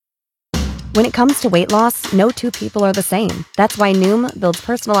When it comes to weight loss, no two people are the same. That's why Noom builds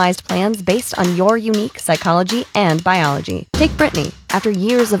personalized plans based on your unique psychology and biology. Take Brittany. After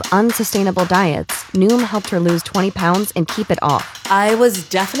years of unsustainable diets, Noom helped her lose 20 pounds and keep it off. I was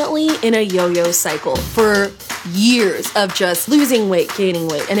definitely in a yo-yo cycle for years of just losing weight, gaining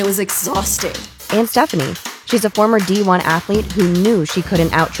weight, and it was exhausting. And Stephanie. She's a former D1 athlete who knew she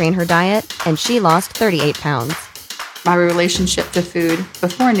couldn't outtrain her diet, and she lost 38 pounds. My relationship to food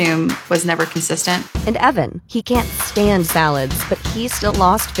before Noom was never consistent. And Evan, he can't stand salads, but he still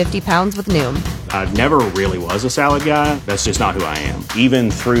lost 50 pounds with Noom. I never really was a salad guy. That's just not who I am. Even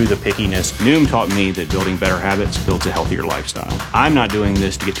through the pickiness, Noom taught me that building better habits builds a healthier lifestyle. I'm not doing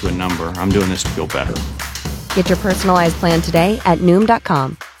this to get to a number. I'm doing this to feel better. Get your personalized plan today at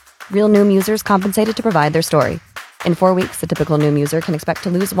Noom.com. Real Noom users compensated to provide their story. In 4 weeks, the typical Noom user can expect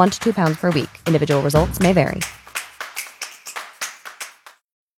to lose 1 to 2 pounds per week. Individual results may vary.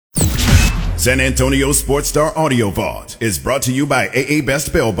 San Antonio Sports Star Audio Vault is brought to you by AA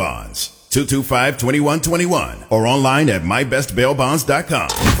Best Bail Bonds, 225-2121, or online at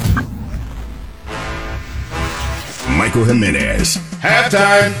mybestbailbonds.com. Michael Jimenez.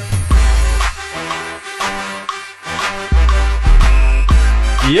 Halftime.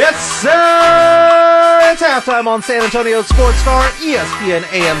 Yes, sir! It's halftime on San Antonio Sports Star,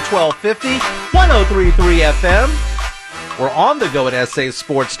 ESPN AM 1250, 103.3 FM. We're on the go at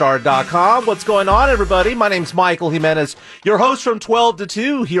SASportsStar.com. What's going on, everybody? My name's Michael Jimenez, your host from 12 to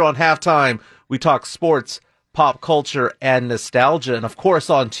 2 here on Halftime. We talk sports, pop culture, and nostalgia. And, of course,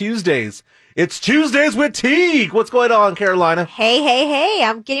 on Tuesdays, it's Tuesdays with Teague. What's going on, Carolina? Hey.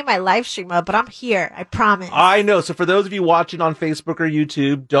 I'm getting my live stream up, but I'm here. I promise. I know. So for those of you watching on Facebook or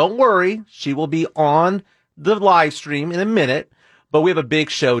YouTube, don't worry. She will be on the live stream in a minute. But we have a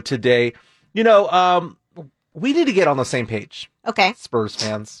big show today. You know, we need to get on the same page. Okay. Spurs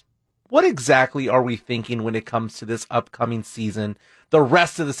fans. What exactly are we thinking when it comes to this upcoming season? The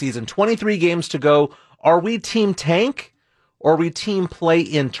rest of the season, 23 games to go. Are we team tank or are we team play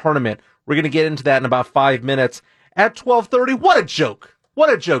in tournament? We're going to get into that in about 5 minutes. At 12:30, what a joke. What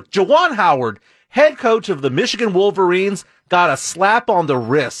a joke. Juwan Howard, head coach of the Michigan Wolverines, got a slap on the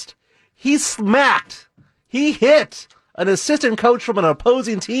wrist. He hit an assistant coach from an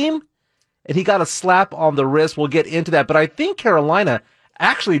opposing team, and he got a slap on the wrist. We'll get into that. But I think Carolina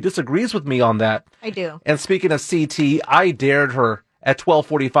actually disagrees with me on that. I do. And speaking of CT, I dared her at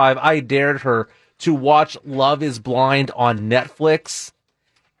 12:45. I dared her to watch Love is Blind on Netflix.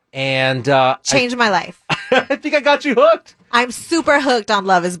 And changed my life. I think I got you hooked. I'm super hooked on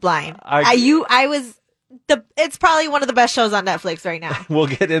Love is Blind. It's probably one of the best shows on Netflix right now. We'll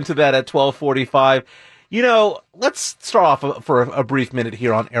get into that at 12:45. You know, let's start off for a brief minute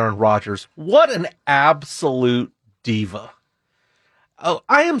here on Aaron Rodgers. What an absolute diva. Oh,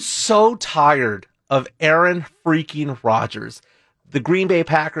 I am so tired of Aaron freaking Rodgers, the Green Bay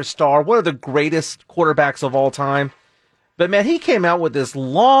Packers star, one of the greatest quarterbacks of all time. But man, he came out with this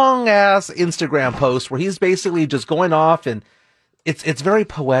long ass Instagram post where he's basically just going off, and it's very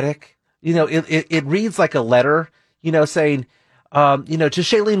poetic. You know, it reads like a letter, you know, saying, to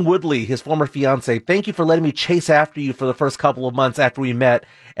Shailene Woodley, his former fiance, thank you for letting me chase after you for the first couple of months after we met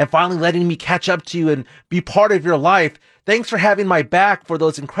and finally letting me catch up to you and be part of your life. Thanks for having my back, for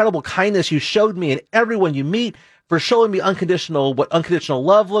those incredible kindness you showed me and everyone you meet, for showing me what unconditional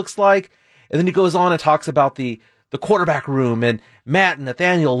love looks like. And then he goes on and talks about the quarterback room and Matt and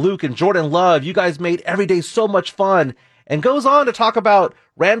Nathaniel, Luke and Jordan Love. You guys made every day so much fun, and goes on to talk about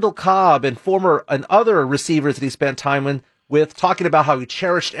Randall Cobb and other receivers that he spent time with, talking about how he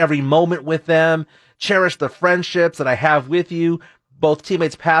cherished every moment with them, cherished the friendships that I have with you, both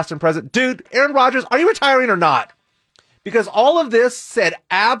teammates past and present. Dude, Aaron Rodgers, are you retiring or not? Because all of this said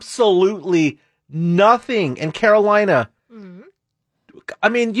absolutely nothing in Carolina. Mm-hmm. I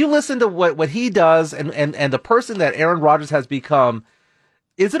mean, you listen to what he does and the person that Aaron Rodgers has become.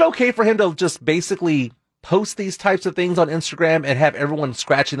 Is it okay for him to just basically post these types of things on Instagram and have everyone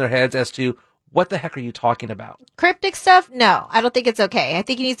scratching their heads as to what the heck are you talking about? Cryptic stuff? No, I don't think it's okay. I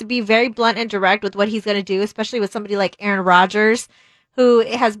think he needs to be very blunt and direct with what he's going to do, especially with somebody like Aaron Rodgers, who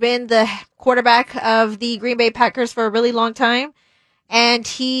has been the quarterback of the Green Bay Packers for a really long time. And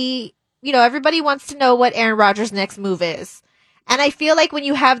everybody wants to know what Aaron Rodgers' next move is. And I feel like when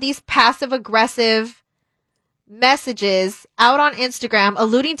you have these passive aggressive messages out on Instagram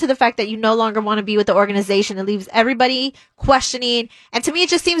alluding to the fact that you no longer want to be with the organization, it leaves everybody questioning. And to me, it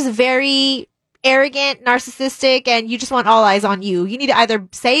just seems very arrogant, narcissistic, and you just want all eyes on you. You need to either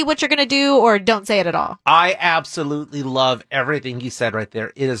say what you're going to do or don't say it at all. I absolutely love everything you said right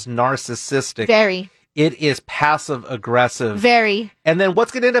there. It is narcissistic. Very. It is passive aggressive. Very. And then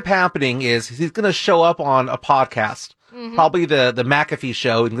what's going to end up happening is he's going to show up on a podcast, probably the McAfee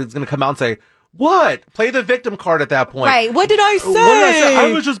show, and he's going to come out and say, what? Play the victim card at that point. Right. What did I say? What did I say?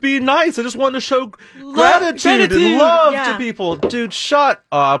 I was just being nice. I just wanted to show gratitude and love to people. Dude, shut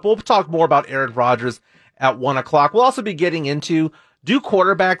up. We'll talk more about Aaron Rodgers at 1 o'clock. We'll also be getting into, do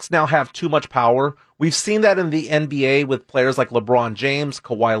quarterbacks now have too much power? We've seen that in the NBA with players like LeBron James,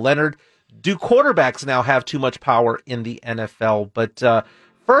 Kawhi Leonard. Do quarterbacks now have too much power in the NFL? But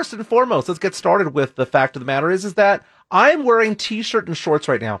first and foremost, let's get started with the fact of the matter is that I'm wearing t-shirt and shorts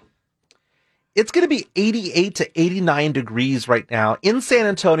right now. It's going to be 88 to 89 degrees right now in San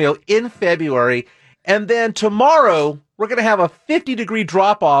Antonio in February. And then tomorrow, we're going to have a 50-degree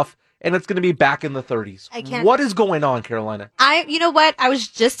drop-off, and it's going to be back in the 30s. What is going on, Carolina? You know what? I was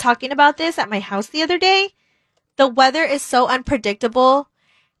just talking about this at my house the other day. The weather is so unpredictable,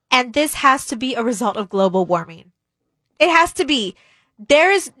 and this has to be a result of global warming. It has to be.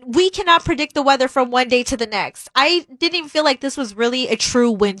 We cannot predict the weather from one day to the next. I didn't even feel like this was really a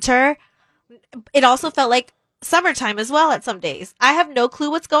true winter. It also felt like summertime as well at some days. I have no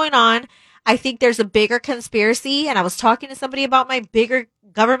clue what's going on. I think there's a bigger conspiracy, and I was talking to somebody about my bigger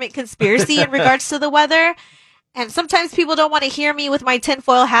government conspiracy in regards to the weather. And sometimes people don't want to hear me with my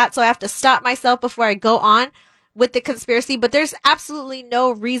tinfoil hat, so I have to stop myself before I go on with the conspiracy. But there's absolutely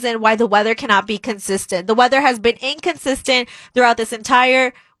no reason why the weather cannot be consistent. The weather has been inconsistent throughout this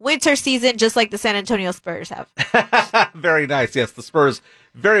entire winter season, just like the San Antonio Spurs have. Very nice. Yes, the Spurs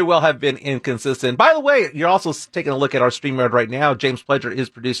very well have been inconsistent. By the way, you're also taking a look at our StreamYard right now. James Pledger is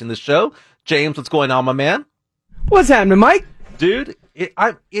producing the show. James, what's going on, my man? What's happening, Mike? Dude,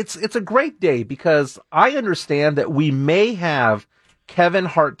 it's a great day because I understand that we may have Kevin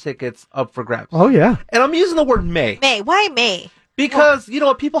Hart tickets up for grabs. Oh, yeah. And I'm using the word may. May. Why May? Because, you know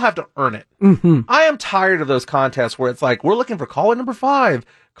what, people have to earn it. Mm-hmm. I am tired of those contests where it's like, we're looking for caller number 5,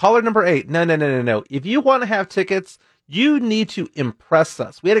 caller number 8. No. If you want to have tickets, you need to impress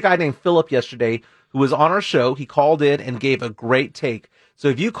us. We had a guy named Philip yesterday who was on our show. He called in and gave a great take. So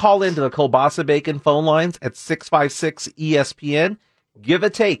if you call into the Kielbasa Bacon phone lines at 656 ESPN, give a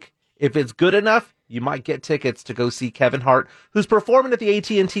take. If it's good enough, you might get tickets to go see Kevin Hart, who's performing at the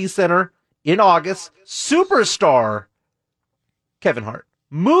AT&T Center in August. Superstar Kevin Hart.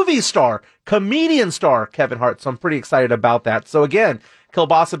 Movie star, comedian star Kevin Hart. So I'm pretty excited about that. So again,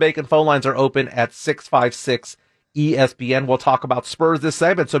 Kielbasa Bacon phone lines are open at 656 ESPN. We'll talk about Spurs this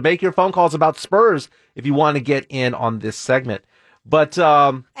segment. So make your phone calls about Spurs if you want to get in on this segment. But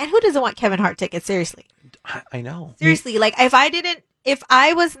and who doesn't want Kevin Hart tickets? Seriously. I know. Seriously, like if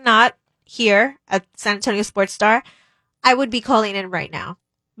I was not here at San Antonio Sports Star, I would be calling in right now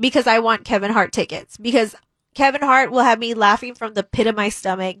because I want Kevin Hart tickets because Kevin Hart will have me laughing from the pit of my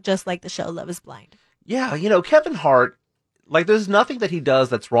stomach, just like the show Love is Blind. Yeah, you know, Kevin Hart, like there's nothing that he does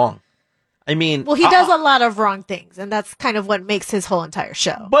that's wrong. I mean, well, he does a lot of wrong things, and that's kind of what makes his whole entire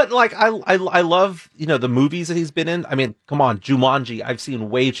show. But like, I love, you know, the movies that he's been in. I mean, come on, Jumanji, I've seen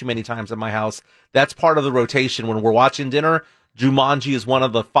way too many times in my house. That's part of the rotation when we're watching dinner. Jumanji is one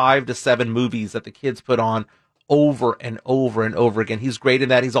of the 5 to 7 movies that the kids put on over and over and over again. He's great in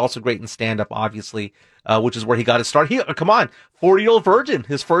that. He's also great in stand-up, obviously, which is where he got his start. Come on, 40-Year-Old Virgin,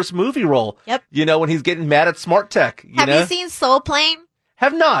 his first movie role. Yep. You know, when he's getting mad at Smart Tech. Have you seen Soul Plane?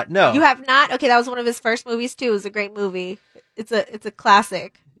 Have not, no. You have not? Okay, that was one of his first movies, too. It was a great movie. It's a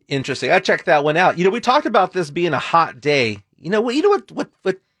classic. Interesting. I checked that one out. You know, we talked about this being a hot day. You know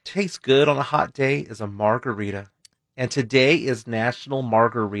what tastes good on a hot day is a margarita. And today is National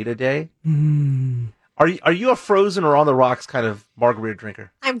Margarita Day. Mm. Are you a frozen or on the rocks kind of margarita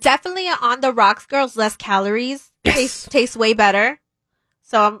drinker? I'm definitely an on the rocks girl. Less calories. Yes. Tastes way better.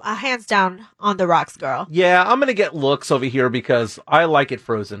 So I'm a hands down on the rocks girl. Yeah, I'm going to get looks over here because I like it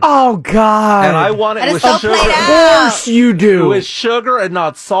frozen. Oh, God. And I want it with so sugar. played Of out. course you do. With sugar and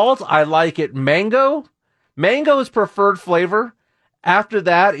not salt. I like it mango. Mango is preferred flavor. After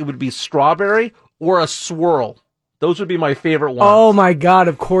that, it would be strawberry or a swirl. Those would be my favorite ones. Oh, my God.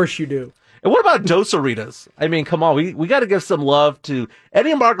 Of course you do. And what about Dos-A-Ritas? I mean, come on. We got to give some love to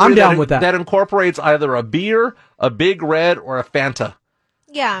any margarita I'm down with that. that incorporates either a beer, a Big Red, or a Fanta.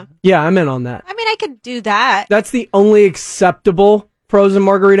 Yeah. Yeah, I'm in on that. I mean, I could do that. That's the only acceptable frozen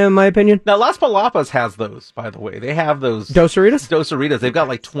margarita, in my opinion. Now, Las Palapas has those, by the way. They have those. Dos-A-Ritas? Dos-A-Ritas. They've got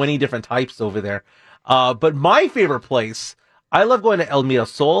like 20 different types over there. But my favorite place, I love going to El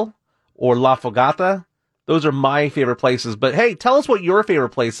Mirasol or La Fogata. Those are my favorite places. But hey, tell us what your favorite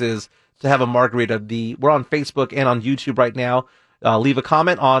place is to have a margarita. We're on Facebook and on YouTube right now. Leave a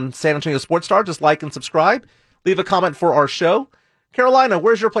comment on San Antonio Sports Star. Just like and subscribe. Leave a comment for our show. Carolina,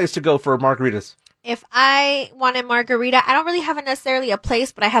 where's your place to go for margaritas? if I want a margarita, I don't really have necessarily a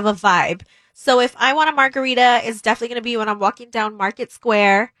place, but I have a vibe. So if I want a margarita, it's definitely going to be when I'm walking down Market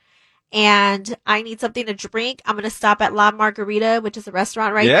Square and I need something to drink. I'm going to stop at La Margarita, which is a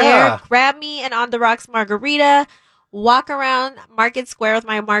restaurant right there. Grab me an On the Rocks margarita, walk around Market Square with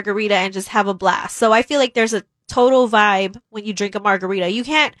my margarita and just have a blast. So I feel like there's a total vibe when you drink a margarita. You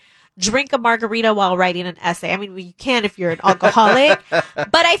can't drink a margarita while writing an essay. I mean, you can if you're an alcoholic, but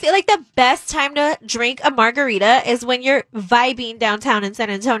I feel like the best time to drink a margarita is when you're vibing downtown in San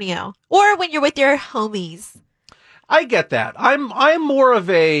Antonio or when you're with your homies. I get that. I'm more of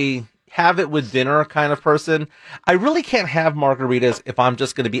a have it with dinner kind of person. I really can't have margaritas if I'm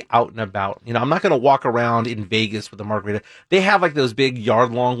just going to be out and about. You know, I'm not going to walk around in Vegas with a margarita. They have like those big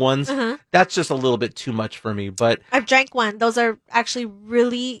yard long ones. That's just a little bit too much for me, but I've drank one. Those are actually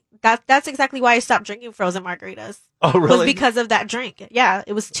really, that's exactly why I stopped drinking frozen margaritas. Oh, really? Was because of that drink. Yeah,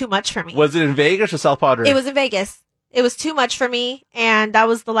 it was too much for me. Was it in Vegas or South Padre? It was in Vegas. It was too much for me, and that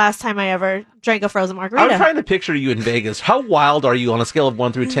was the last time I ever drank a frozen margarita. I'm trying to picture you in Vegas. How wild are you on a scale of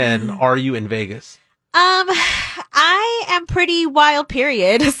 1 through 10? Are you in Vegas? I am pretty wild,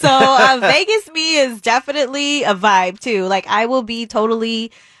 period. So Vegas me is definitely a vibe too. Like I will be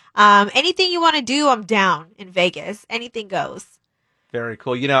totally, anything you want to do, I'm down in Vegas. Anything goes. Very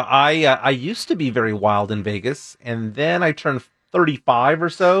cool. You know, I used to be very wild in Vegas, and then I turned 35 or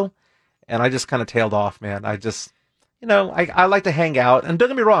so, and I just kind of tailed off, man. I just, you know, I like to hang out, and don't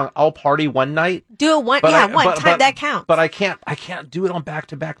get me wrong, I'll party one night. Do it one time, that counts. But I can't do it on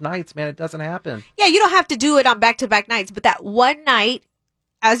back-to-back nights, man. It doesn't happen. Yeah, you don't have to do it on back-to-back nights, but that one night,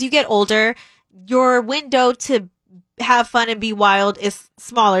 as you get older, your window to have fun and be wild is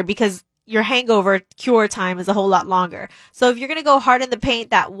smaller because your hangover cure time is a whole lot longer. So if you're going to go hard in the paint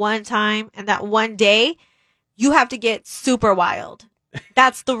that one time and that one day, you have to get super wild.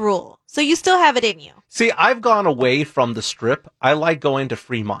 That's the rule. So you still have it in you. See, I've gone away from the Strip. I like going to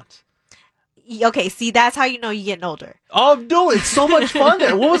Fremont. Okay, see, that's how you know you're getting older. Oh, no, it's so much fun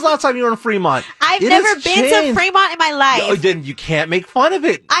there. When was the last time you were in Fremont? I've never been to Fremont in my life. No, then you can't make fun of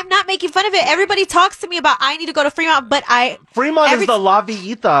it. I'm not making fun of it. Everybody talks to me about I need to go to Fremont, but Fremont is the La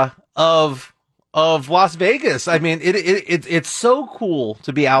Villita of Las Vegas. I mean, it's so cool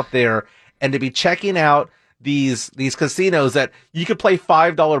to be out there and to be checking out these casinos that you could play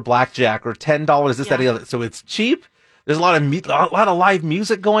 $5 blackjack or $10 this, that, and the other. So it's cheap. There's a lot of live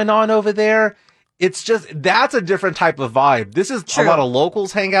music going on over there. It's just, that's a different type of vibe. This is a lot of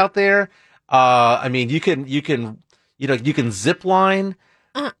locals hang out there. I mean, you can zip line.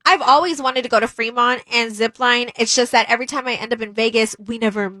 I've always wanted to go to Fremont and zip line. It's just that every time I end up in Vegas, we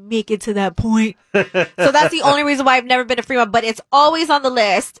never make it to that point. So that's the only reason why I've never been to Fremont, but it's always on the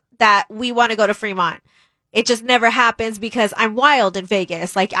list that we want to go to Fremont. It just never happens because I'm wild in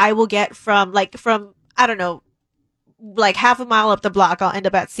Vegas. Like I will get from, I don't know, like half a mile up the block, I'll end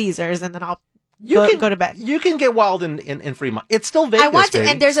up at Caesars and then I'll go to bed. You can get wild in Fremont. It's still Vegas. I want to,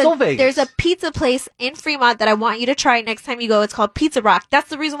 baby. and there's a pizza place in Fremont that I want you to try next time you go. It's called Pizza Rock. That's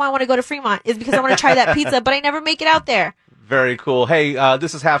the reason why I want to go to Fremont is because I want to try that pizza, but I never make it out there. Very cool. Hey,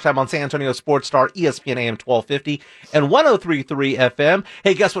 this is Halftime on San Antonio Sports Star, ESPN AM 1250 and 103.3 FM.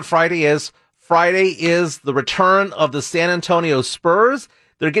 Hey, guess what Friday is? Friday is the return of the San Antonio Spurs.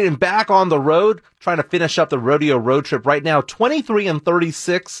 They're getting back on the road, trying to finish up the rodeo road trip right now.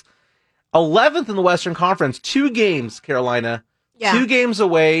 23-36, 11th in the Western Conference. 2 games, Carolina. Yeah. 2 games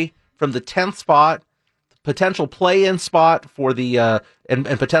away from the 10th spot, potential play-in spot for the and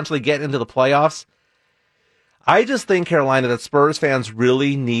potentially get into the playoffs. I just think, Carolina, that Spurs fans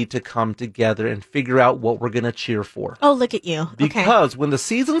really need to come together and figure out what we're going to cheer for. Oh, look at you. Because when the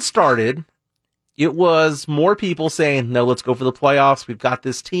season started, it was more people saying, no, let's go for the playoffs. We've got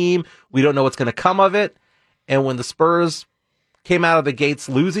this team. We don't know what's going to come of it. And when the Spurs came out of the gates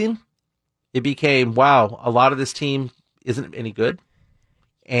losing, it became, wow, a lot of this team isn't any good.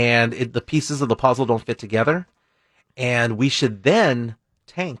 And the pieces of the puzzle don't fit together. And we should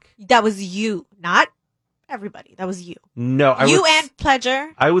tank. That was you, not everybody. That was you. No, and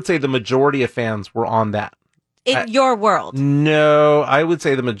Pledger. I would say the majority of fans were on that. In your world. No, I would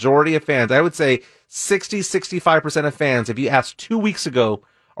say the majority of fans. I would say 65% of fans, if you asked 2 weeks ago,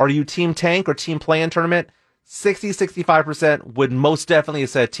 are you team tank or team play-in tournament? 65% would most definitely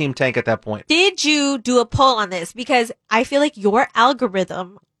have said team tank at that point. Did you do a poll on this? Because I feel like your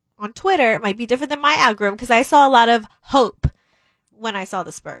algorithm on Twitter might be different than my algorithm because I saw a lot of hope when I saw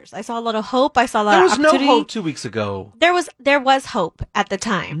the Spurs. I saw a lot of hope. I saw a lot of opportunity. There was no hope 2 weeks ago. There was hope at the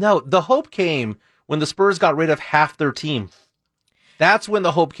time. No, the hope came when the Spurs got rid of half their team. That's when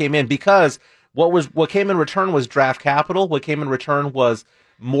the hope came in because what came in return was draft capital. What came in return was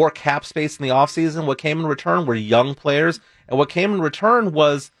more cap space in the offseason. What came in return were young players, and what came in return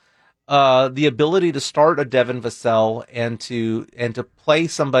was the ability to start a Devin Vassell and to play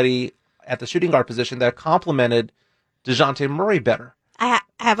somebody at the shooting guard position that complemented DeJounte Murray better. I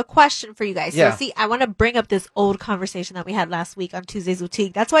have a question for you guys. Yeah. So, see, I want to bring up this old conversation that we had last week on Tuesdays with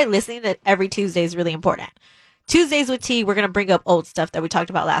Teague. That's why listening to every Tuesday is really important. Tuesdays with Teague, we're going to bring up old stuff that we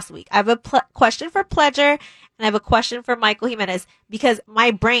talked about last week. I have a question for Pledger, and I have a question for Michael Jimenez, because my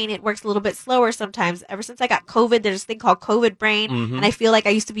brain, it works a little bit slower sometimes. Ever since I got COVID, there's this thing called COVID brain, and I feel like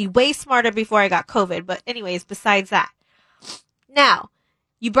I used to be way smarter before I got COVID. But anyways, besides that. Now,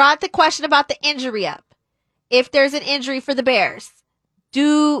 you brought the question about the injury up. If there's an injury for the Bears,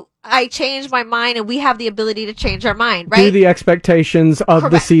 do I change my mind, and we have the ability to change our mind, right? Do the expectations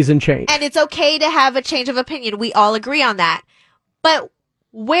of the season change? And it's okay to have a change of opinion. We all agree on that. But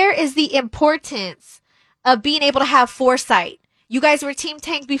where is the importance of being able to have foresight? You guys were Team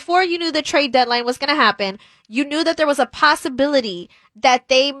Tank before you knew the trade deadline was going to happen. You knew that there was a possibility that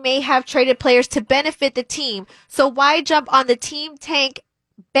they may have traded players to benefit the team. So why jump on the Team Tank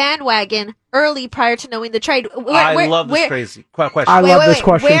bandwagon early prior to knowing the trade? I love this crazy question. I love this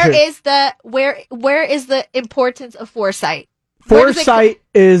question Where too. is the importance of foresight? Foresight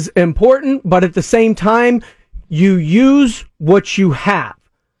is important, but at the same time, you use what you have.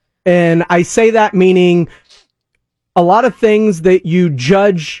 And I say that meaning a lot of things that you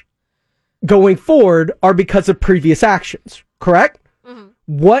judge going forward are because of previous actions, correct?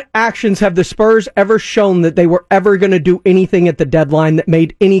 What actions have the Spurs ever shown that they were ever going to do anything at the deadline that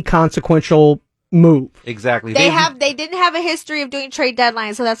made any consequential move? Exactly. They didn't have a history of doing trade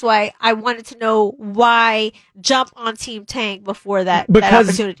deadlines, so that's why I wanted to know why jump on Team Tank before that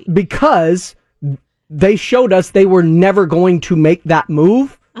opportunity. Because they showed us they were never going to make that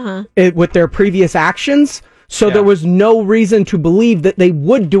move with their previous actions. So there was no reason to believe that they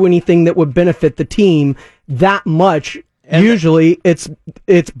would do anything that would benefit the team that much. And usually it's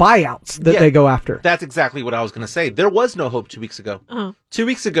buyouts that they go after. That's exactly what I was going to say. There was no hope 2 weeks ago. 2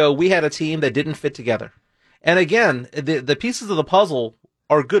 weeks ago, we had a team that didn't fit together. And again, the pieces of the puzzle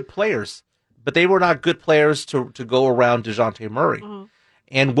are good players, but they were not good players to go around DeJounte Murray.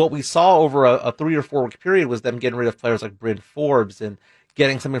 And what we saw over a 3 or 4 week period was them getting rid of players like Bryn Forbes and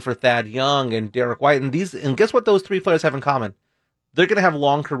getting something for Thad Young and Derek White. And guess what those 3 players have in common? They're going to have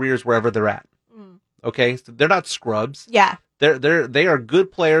long careers wherever they're at. Okay, so they're not scrubs. Yeah, they are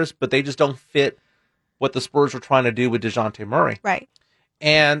good players, but they just don't fit what the Spurs were trying to do with DeJounte Murray. Right.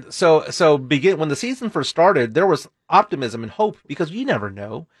 And so when the season first started, there was optimism and hope because you never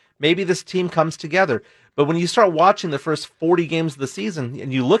know. Maybe this team comes together. But when you start watching the first 40 games of the season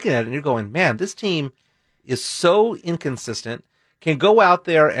and you look at it and you're going, man, this team is so inconsistent. Can go out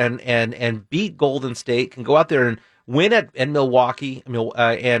there and beat Golden State. Can go out there and win at Milwaukee,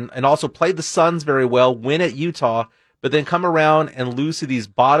 and also play the Suns very well, win at Utah, but then come around and lose to these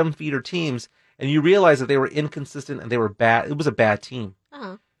bottom feeder teams, and you realize that they were inconsistent and they were bad. It was a bad team.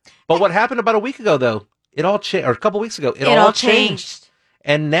 But what happened about a week ago, though? It all changed, or a couple weeks ago. It all changed.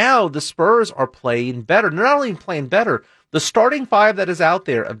 And now the Spurs are playing better. They're not only playing better, the starting 5 that is out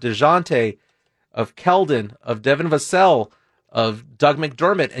there of DeJounte, of Keldon, of Devin Vassell, of Doug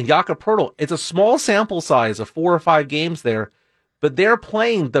McDermott and Jakob Poeltl. It's a small sample size of 4 or 5 games there, but they're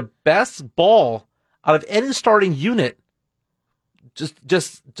playing the best ball out of any starting unit, just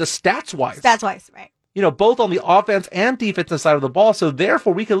stats wise. Stats wise, right? You know, both on the offense and defensive side of the ball. So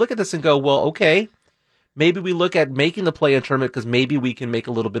therefore, we can look at this and go, well, okay, maybe we look at making the play-in tournament because maybe we can make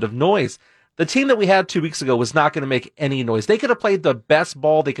a little bit of noise. The team that we had 2 weeks ago was not going to make any noise. They could have played the best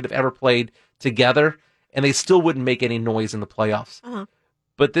ball they could have ever played together, and they still wouldn't make any noise in the playoffs.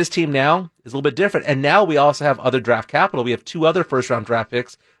 But this team now is a little bit different. And now we also have other draft capital. We have 2 other first-round draft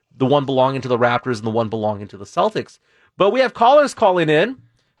picks, the one belonging to the Raptors and the one belonging to the Celtics. But we have callers calling in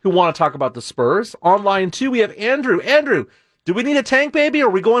who want to talk about the Spurs. On line 2, we have Andrew. Andrew, do we need a tank, baby, or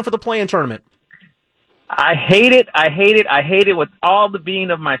are we going for the play-in tournament? I hate it. I hate it. I hate it with all the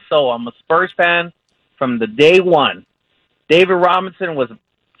being of my soul. I'm a Spurs fan from the day one. David Robinson was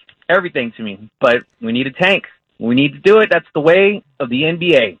everything to me, but we need a tank. We need to do it. That's the way of the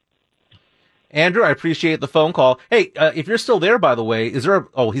NBA. Andrew, I appreciate the phone call. Hey, if you're still there, by the way, he's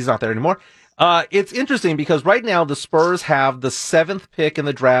not there anymore. It's interesting because right now the Spurs have the 7th pick in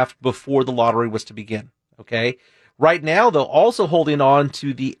the draft before the lottery was to begin. Okay. Right now, though, also holding on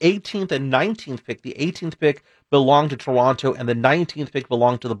to the 18th and 19th pick. The 18th pick belonged to Toronto and the 19th pick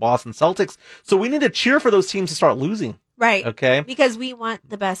belonged to the Boston Celtics. So we need to cheer for those teams to start losing. Right. Okay. Because we want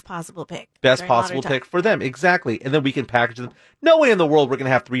the best possible pick. Best possible pick for them. Exactly. And then we can package them. No way in the world we're going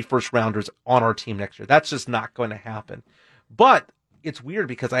to have 3 first rounders on our team next year. That's just not going to happen. But it's weird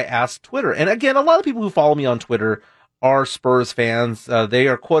because I asked Twitter, and again, a lot of people who follow me on Twitter are Spurs fans. They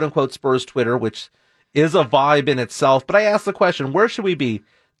are quote unquote Spurs Twitter, which is a vibe in itself. But I asked the question, where should we be?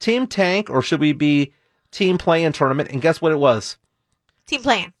 Team tank or should we be team play-in tournament? And guess what it was? Team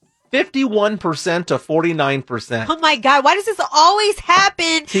playing. 51% to 49%. Oh my God. Why does this always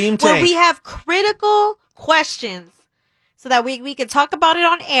happen Team when tank. we have critical questions so that we can talk about it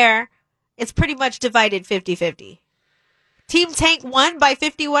on air? It's pretty much divided 50-50. Team Tank won by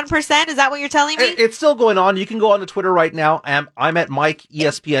 51%. Is that what you're telling me? It's still going on. You can go on to Twitter right now. I'm at Mike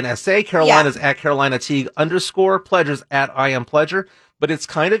ESPN SA. Carolina's at Carolina Teague _ Pledger's at I am Pledger. But it's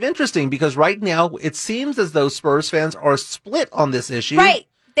kind of interesting because right now it seems as though Spurs fans are split on this issue. Right.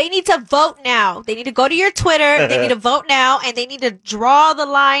 They need to vote now. They need to go to your Twitter. They need to vote now, and they need to draw the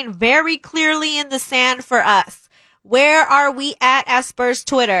line very clearly in the sand for us. Where are we at as Spurs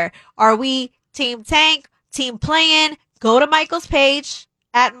Twitter? Are we Team Tank, Team Playing? Go to Michael's page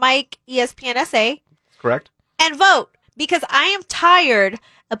at Mike ESPN SA. Correct. And vote, because I am tired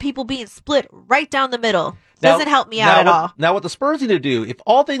of people being split right down the middle. Doesn't help me out at all. Now, what the Spurs need to do, if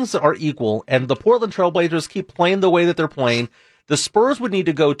all things are equal and the Portland Trailblazers keep playing the way that they're playing, the Spurs would need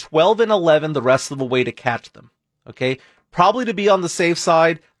to go 12-11 the rest of the way to catch them. Okay? Probably to be on the safe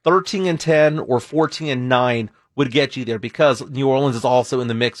side, 13-10 or 14-9 would get you there because New Orleans is also in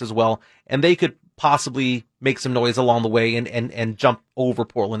the mix as well, and they could possibly make some noise along the way and jump over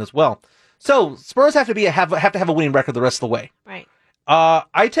Portland as well. So Spurs have to have a winning record the rest of the way. Right.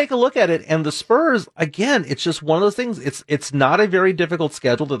 I take a look at it, and the Spurs, again, it's just one of those things. It's not a very difficult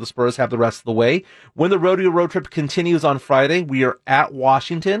schedule that the Spurs have the rest of the way. When the rodeo road trip continues on Friday, we are at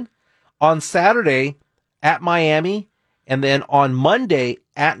Washington. On Saturday, at Miami, and then on Monday,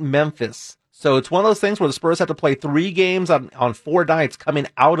 at Memphis. So it's one of those things where the Spurs have to play 3 games on 4 nights coming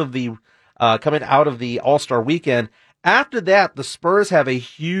out of the All-Star weekend. After that, the Spurs have a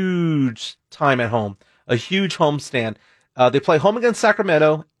huge time at home, a huge homestand. They play home against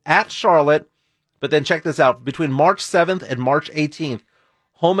Sacramento, at Charlotte, but then check this out. Between March 7th and March 18th,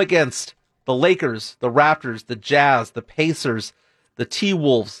 home against the Lakers, the Raptors, the Jazz, the Pacers, the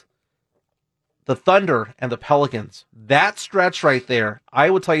T-Wolves, the Thunder, and the Pelicans. That stretch right there,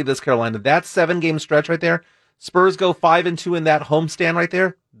 I will tell you this, Carolina, that 7-game stretch right there, Spurs go 5-2 in that homestand right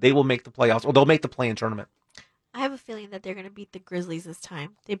there, they will make the playoffs, or they'll make the play-in tournament. I have a feeling that they're going to beat the Grizzlies this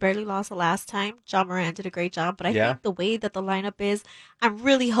time. They barely lost the last time. Ja Morant did a great job, but I think the way that the lineup is, I'm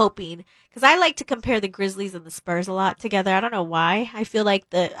really hoping, because I like to compare the Grizzlies and the Spurs a lot together. I don't know why. I feel like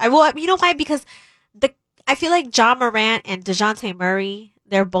you know why? Because I feel like Ja Morant and DeJounte Murray,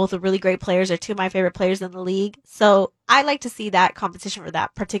 they're both really great players. They're 2 of my favorite players in the league. So I like to see that competition for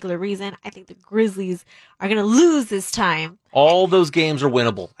that particular reason. I think the Grizzlies are going to lose this time. All those games are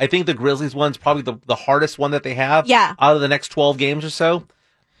winnable. I think the Grizzlies one's probably the hardest one that they have out of the next 12 games or so.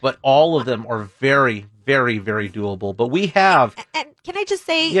 But all of them are very, very, very doable. But we have... And can I just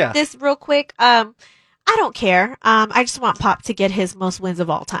say this real quick? I don't care. I just want Pop to get his most wins of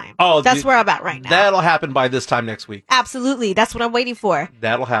all time. Oh, that's where I'm at right now. That'll happen by this time next week. Absolutely. That's what I'm waiting for.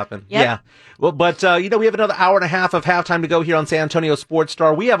 That'll happen. Yep. Yeah. Well, but, we have another hour and a half of halftime to go here on San Antonio Sports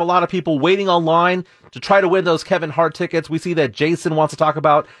Star. We have a lot of people waiting online to try to win those Kevin Hart tickets. We see that Jason wants to talk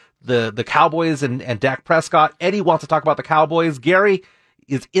about the Cowboys and Dak Prescott. Eddie wants to talk about the Cowboys. Gary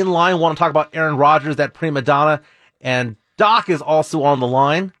is in line, want to talk about Aaron Rodgers, that prima donna. And Doc is also on the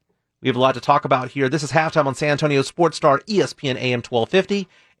line. We have a lot to talk about here. This is halftime on San Antonio Sports Star, ESPN AM 1250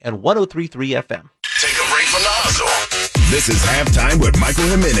 and 103.3 FM. Take a break from the hustle. This is halftime with Michael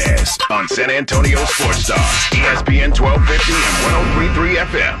Jimenez on San Antonio Sports Star, ESPN 1250 and 103.3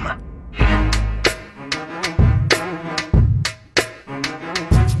 FM.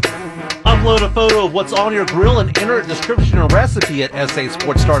 Upload a photo of what's on your grill and enter a description and recipe at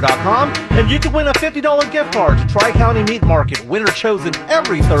sasportstar.com, and you can win a $50 gift card to Tri-County Meat Market, winner chosen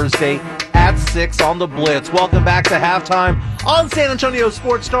every Thursday at 6 on the Blitz. Welcome back to halftime on San Antonio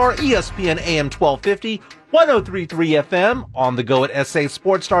Sports Star, ESPN AM 1250, 103.3 FM, on the go at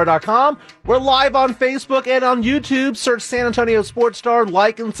sasportstar.com. We're live on Facebook and on YouTube. Search San Antonio Sports Star,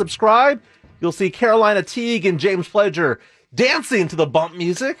 like and subscribe. You'll see Carolina Teague and James Pledger dancing to the bump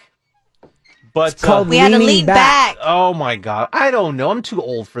music. But we had to lean back. Oh my God. I don't know. I'm too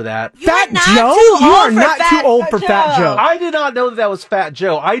old for that. Fat Joe? You are not too old for Fat Joe. I did not know that was Fat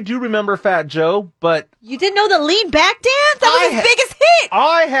Joe. I do remember Fat Joe, but... You didn't know the lean back dance? That was his biggest hit.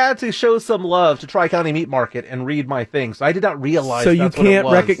 I had to show some love to Tri-County Meat Market and read my things. I did not realize so that's what it was. So you can't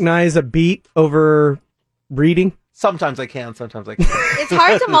recognize a beat over reading? Sometimes I can, sometimes I can't. It's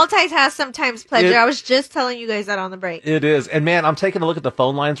hard to multitask sometimes, Pledger. I was just telling you guys that on the break. It is. And man, I'm taking a look at the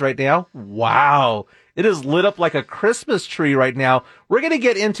phone lines right now. Wow. It is lit up like a Christmas tree right now. We're going to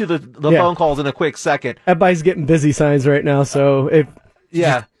get into the phone calls in a quick second. Everybody's getting busy signs right now, so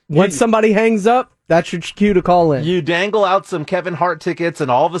once somebody hangs up, that's your cue to call in. You dangle out some Kevin Hart tickets,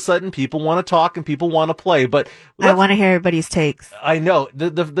 and all of a sudden, people want to talk and people want to play. But I want to hear everybody's takes. I know.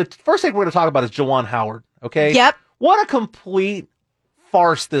 The first thing we're going to talk about is Juwan Howard, okay? Yep. What a complete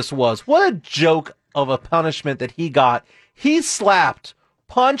farce this was. What a joke of a punishment that he got. He slapped,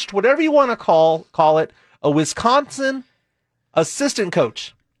 punched, whatever you want to call it, a Wisconsin assistant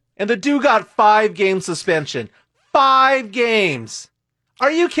coach. And the dude got 5-game suspension. 5 games.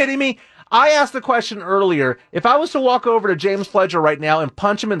 Are you kidding me? I asked the question earlier, if I was to walk over to James Pledger right now and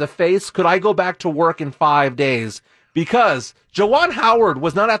punch him in the face, could I go back to work in 5 days? Because Juwan Howard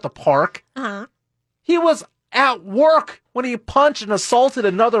was not at the park. Uh-huh. He was at work when he punched and assaulted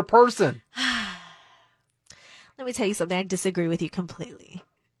another person. Let me tell you something. I disagree with you completely.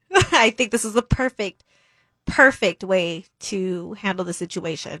 I think this is the perfect way to handle the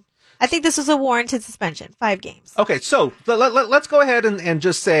situation. I think this was a warranted suspension. 5 games. Okay, so let's go ahead and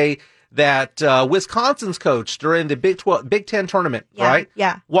just say that Wisconsin's coach during the Big Ten tournament, right?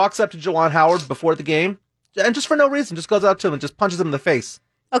 Yeah. Walks up to Juwan Howard before the game, and just for no reason, just goes up to him and just punches him in the face.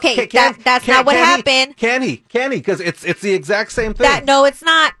 Okay, that's not what happened. Can he? Because it's the exact same thing. No, it's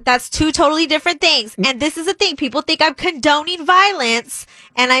not. That's 2 totally different things. And this is the thing. People think I'm condoning violence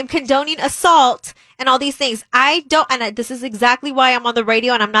and I'm condoning assault and all these things. I don't, and this is exactly why I'm on the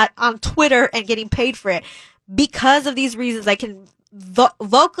radio and I'm not on Twitter and getting paid for it. Because of these reasons, I can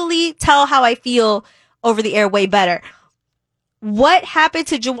vocally tell how I feel over the air way better. What happened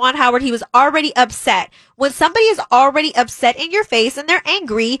to Juwan Howard? He was already upset. When somebody is already upset in your face and they're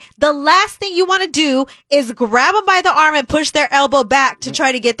angry, the last thing you want to do is grab them by the arm and push their elbow back to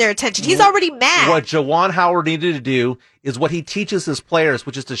try to get their attention. He's already mad. What Juwan Howard needed to do is what he teaches his players,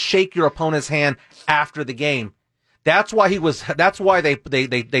 which is to shake your opponent's hand after the game. That's why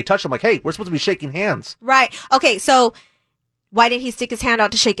they touched him like, hey, we're supposed to be shaking hands. Right. Okay. So why didn't he stick his hand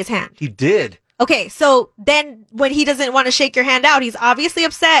out to shake his hand? He did. Okay, so then when he doesn't want to shake your hand out, he's obviously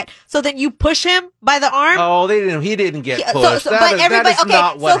upset. So then you push him by the arm. Oh, he didn't get pushed. He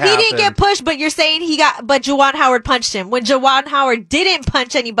didn't get pushed, but you're saying but Juwan Howard punched him. When Juwan Howard didn't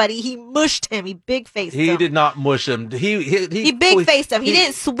punch anybody, he mushed him. He big faced him. He did not mush him. He big faced him. He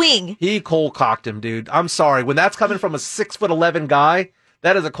didn't swing. He cold cocked him, dude. I'm sorry. When that's coming from a 6'11" guy,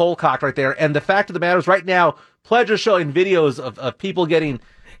 that is a cold cock right there. And the fact of the matter is, right now, Pledger's showing videos of people getting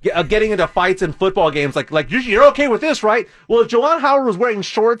into fights in football games, like you're okay with this, right? Well, if Juwan Howard was wearing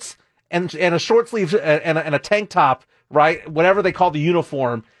shorts and a short sleeve and a tank top, right, whatever they call the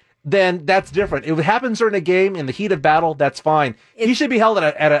uniform, then that's different. If it happens during a game in the heat of battle, that's fine. He should be held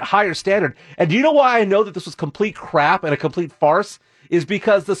at a higher standard. And do you know why I know that this was complete crap and a complete farce? Is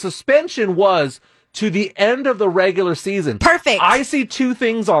because the suspension was to the end of the regular season. Perfect. I see 2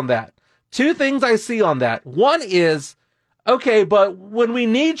 things on that. 2 things I see on that. One is, okay, but when we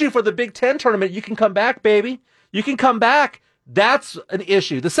need you for the Big Ten tournament, you can come back, baby. You can come back. That's an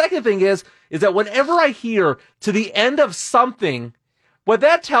issue. The second thing is that whenever I hear to the end of something, what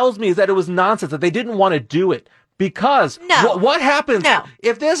that tells me is that it was nonsense, that they didn't want to do it. Because what happens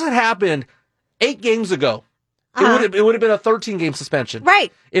if this had happened 8 games ago? It would have been a 13-game suspension.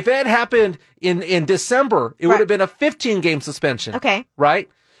 Right. If it had happened in December, it would have been a 15-game suspension. Okay. Right?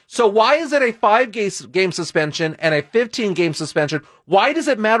 So why is it a 5-game suspension and a 15-game suspension? Why does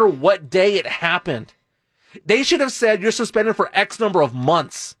it matter what day it happened? They should have said you're suspended for X number of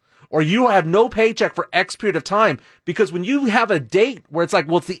months, or you have no paycheck for X period of time. Because when you have a date where it's like,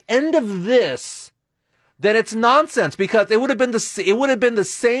 well, it's the end of this, then it's nonsense. Because it would have been the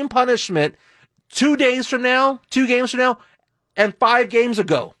same punishment 2 days from now, 2 games from now, and 5 games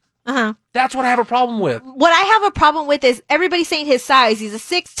ago. Uh-huh. That's what I have a problem with. What I have a problem with is everybody saying his size. He's a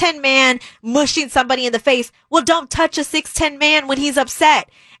 6'10" man mushing somebody in the face. Well, don't touch a 6'10" man when he's upset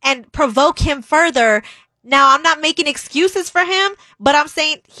and provoke him further. Now, I'm not making excuses for him, but I'm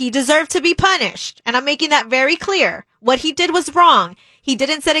saying he deserved to be punished. And I'm making that very clear. What he did was wrong. He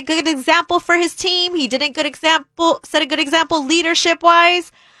didn't set a good example for his team. He didn't set a good example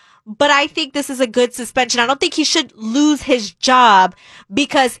leadership-wise. But I think this is a good suspension. I don't think he should lose his job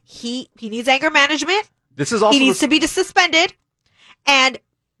because he needs anger management. He needs to be suspended. And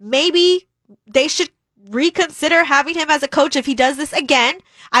maybe they should reconsider having him as a coach if he does this again.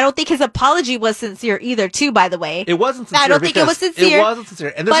 I don't think his apology was sincere either, too, by the way. It wasn't sincere. I don't think it was sincere. It wasn't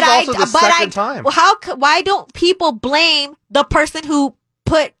sincere. And this is also the second time. Why don't people blame the person who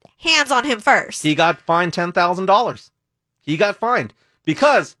put hands on him first? He got fined $10,000. He got fined.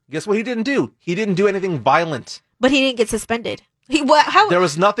 Because, guess what he didn't do? He didn't do anything violent. But he didn't get suspended. There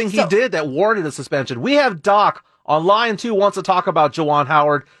was nothing he did that warranted a suspension. We have Doc on line 2 wants to talk about Juwan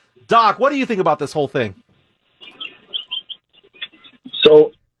Howard. Doc, what do you think about this whole thing?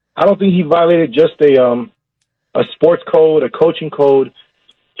 So I don't think he violated just a sports code, a coaching code.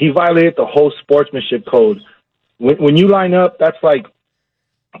 He violated the whole sportsmanship code. When you line up, that's like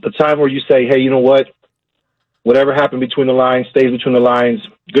the time where you say, hey, you know what? Whatever happened between the lines stays between the lines.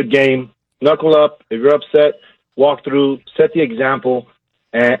 Good game. Knuckle up. If you're upset, walk through, set the example,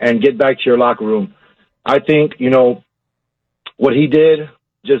 and get back to your locker room. I think, what he did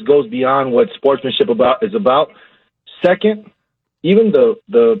just goes beyond what sportsmanship is about. Second, even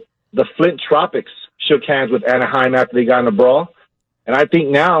the Flint Tropics shook hands with Anaheim after they got in a brawl. And I think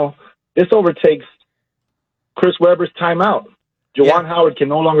now this overtakes Chris Webber's timeout. Juwan Howard can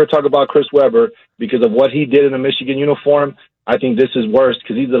no longer talk about Chris Webber because of what he did in a Michigan uniform. I think this is worse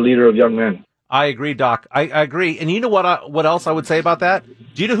because he's the leader of young men. I agree, Doc. I agree. And you know what else I would say about that?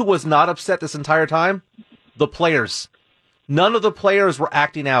 Do you know who was not upset this entire time? The players. None of the players were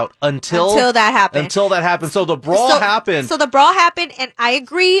acting out until that happened. So the brawl happened. So the brawl happened, and I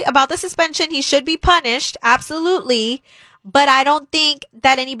agree about the suspension. He should be punished, absolutely. But I don't think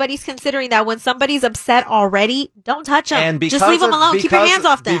that anybody's considering that when somebody's upset already, don't touch them. And just leave them alone. Keep your hands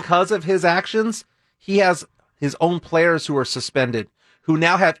off them. Because of his actions, he has his own players who are suspended, who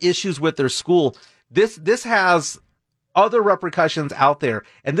now have issues with their school. This has other repercussions out there.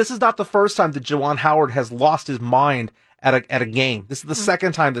 And this is not the first time that Juwan Howard has lost his mind at a game. This is the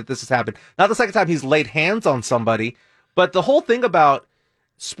second time that this has happened. Not the second time he's laid hands on somebody, but the whole thing about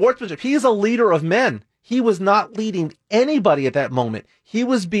sportsmanship, he is a leader of men. He was not leading anybody at that moment. He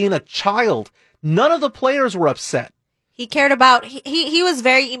was being a child. None of the players were upset. He cared about, he was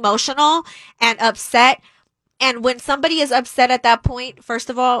very emotional and upset. And when somebody is upset at that point, first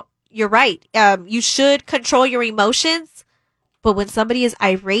of all, you're right. You should control your emotions. But when somebody is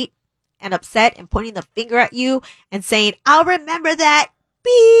irate and upset and pointing the finger at you and saying, I'll remember that,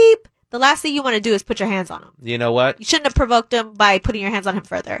 beep, the last thing you want to do is put your hands on him. You know what? You shouldn't have provoked him by putting your hands on him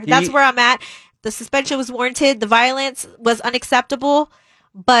further. That's where I'm at. The suspension was warranted. The violence was unacceptable.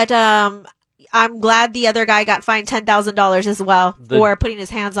 But I'm glad the other guy got fined $10,000 as well for putting his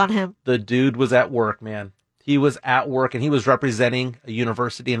hands on him. The dude was at work, man. He was at work, and he was representing a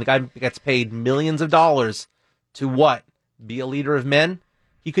university, and the guy gets paid millions of dollars to what? Be a leader of men?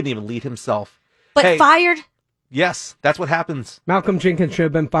 He couldn't even lead himself. But fired? Yes, that's what happens. Malcolm Jenkins should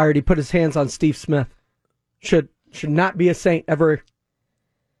have been fired. He put his hands on Steve Smith. Should not be a Saint ever.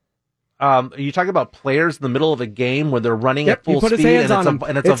 Are you talking about players in the middle of a game where they're running at full speed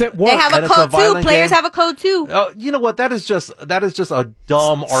and it's at work? They have a code too. Players have a code too. You know what? That is just a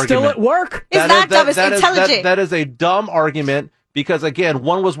dumb argument. Still at work? It's not dumb. It's intelligent. That is a dumb argument because again,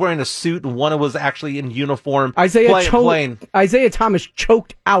 one was wearing a suit and one was actually in uniform. Isaiah Thomas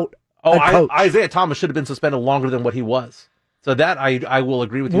choked out. Isaiah Thomas should have been suspended longer than what he was. So that I will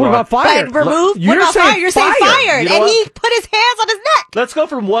agree with you. What about fired? Removed? What about fired? You're saying fired. And he put his hands on his neck. Let's go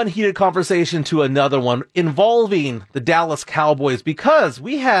from one heated conversation to another one involving the Dallas Cowboys, because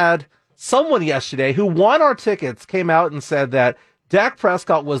we had someone yesterday who won our tickets came out and said that Dak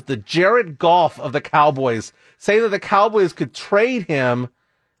Prescott was the Jared Goff of the Cowboys, saying that the Cowboys could trade him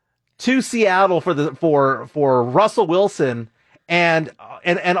to Seattle for Russell Wilson. And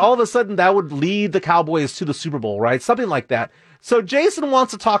all of a sudden that would lead the Cowboys to the Super Bowl, right? Something like that. So Jason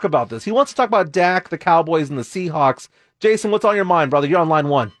wants to talk about this. He wants to talk about Dak, the Cowboys, and the Seahawks. Jason, what's on your mind, brother? You're on line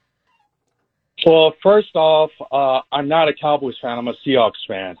 1. Well, first off, I'm not a Cowboys fan. I'm a Seahawks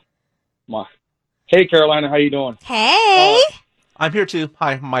fan. Hey, Carolina, how you doing? Hey. I'm here too.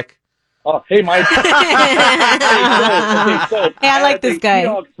 Hi, Mike. Oh, hey, Mike. Hey, I like this guy.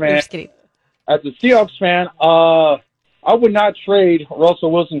 I'm just kidding. As a Seahawks fan, I would not trade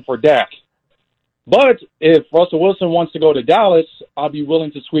Russell Wilson for Dak. But if Russell Wilson wants to go to Dallas, I'll be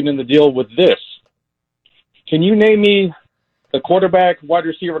willing to sweeten the deal with this. Can you name me the quarterback-wide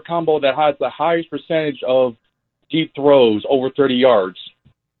receiver combo that has the highest percentage of deep throws over 30 yards?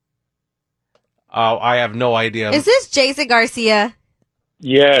 Oh, I have no idea. Is this Jason Garcia?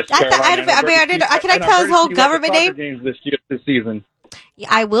 Yes. Can I tell his whole government name? Games this season. Yeah,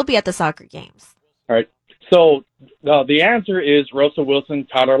 I will be at the soccer games. All right. So the answer is Russell Wilson,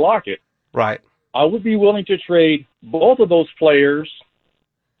 Tyler Lockett. Right. I would be willing to trade both of those players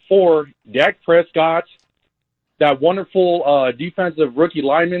for Dak Prescott, that wonderful defensive rookie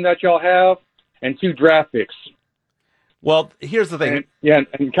lineman that y'all have, and 2 draft picks. Well, here's the thing.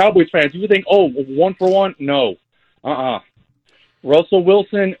 And Cowboys fans, you think, 1 for 1? No. Russell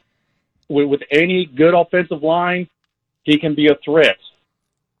Wilson, with any good offensive line, he can be a threat.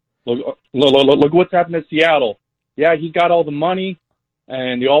 Look what's happened in Seattle. yeah, he got all the money,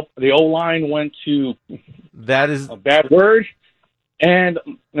 and the O-line went to that is a bad word. And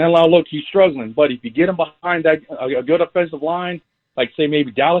now look, he's struggling. But if you get him behind that a good offensive line, like say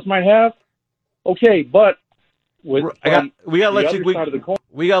maybe Dallas might have, okay. But we gotta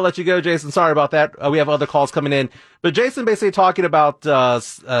let you go, Jason. Sorry about that. We have other calls coming in, but Jason basically talking about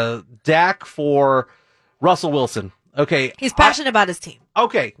Dak for Russell Wilson. Okay, he's passionate about his team.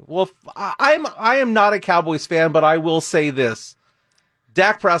 Okay, well, I am not a Cowboys fan, but I will say this: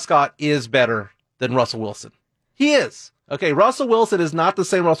 Dak Prescott is better than Russell Wilson. He is. Okay, Russell Wilson is not the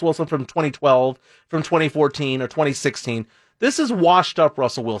same Russell Wilson from 2012, from 2014, or 2016. This is washed up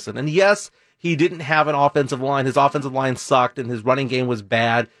Russell Wilson. And yes, he didn't have an offensive line. His offensive line sucked, and his running game was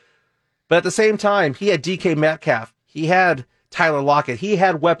bad. But at the same time, he had DK Metcalf. He had Tyler Lockett. He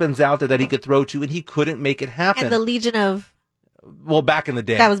had weapons out there that he could throw to, and he couldn't make it happen. And the Legion of... Well, back in the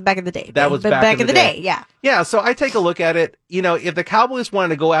day. That was back in the day. That was back in the day. Yeah. Yeah, so I take a look at it. You know, if the Cowboys wanted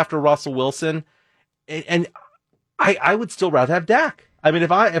to go after Russell Wilson, and I would still rather have Dak. I mean,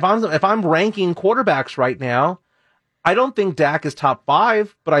 if I'm ranking quarterbacks right now, I don't think Dak is top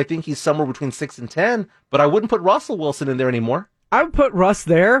 5, but I think he's somewhere between 6 and 10. But I wouldn't put Russell Wilson in there anymore. I would put Russ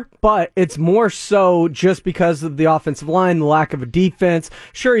there, but it's more so just because of the offensive line, the lack of a defense.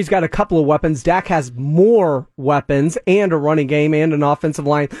 Sure, he's got a couple of weapons. Dak has more weapons and a running game and an offensive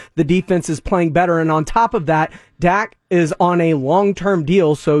line. The defense is playing better. And on top of that, Dak is on a long-term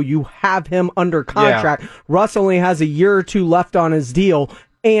deal, so you have him under contract. Yeah. Russ only has a year or two left on his deal,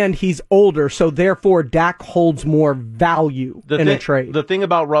 and he's older, so therefore Dak holds more value in a trade. The thing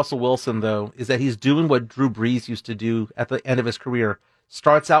about Russell Wilson, though, is that he's doing what Drew Brees used to do at the end of his career.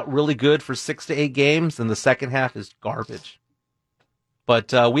 Starts out really good for 6 to 8 games, and the second half is garbage.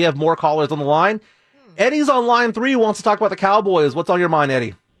 But we have more callers on the line. Eddie's on line 3, wants to talk about the Cowboys. What's on your mind,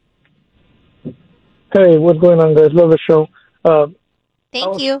 Eddie? Hey, what's going on, guys? Love the show.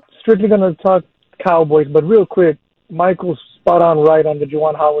 Thank you. Strictly going to talk Cowboys, but real quick, Michael's spot on right on the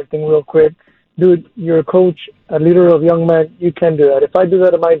Juwan Howard thing real quick. Dude, you're a coach, a leader of young men. You can do that. If I do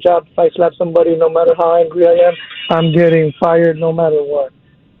that at my job, if I slap somebody, no matter how angry I am, I'm getting fired no matter what.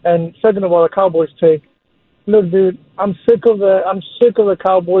 And second of all, the Cowboys take. Look, dude, I'm sick of the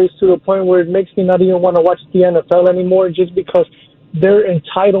Cowboys to the point where it makes me not even want to watch the NFL anymore just because their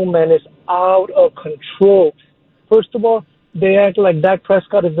entitlement is out of control. First of all, they act like Dak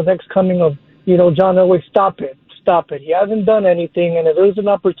Prescott is the next coming of, John Elway. Stop it. He hasn't done anything, and if there's an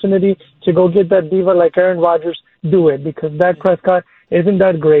opportunity to go get that diva like Aaron Rodgers, do it, because Dak Prescott isn't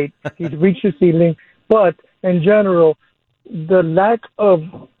that great. He's reached his ceiling. But in general, the lack of,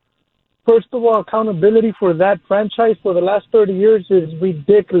 first of all, accountability for that franchise for the last 30 years is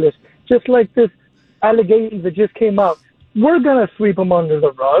ridiculous. Just like this allegation that just came out. We're going to sweep them under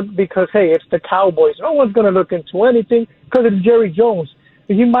the rug because, hey, it's the Cowboys. No one's going to look into anything because it's Jerry Jones.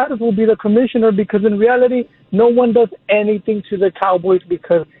 He might as well be the commissioner because in reality, no one does anything to the Cowboys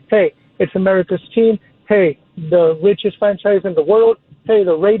because, hey, it's America's team. Hey, the richest franchise in the world. Hey,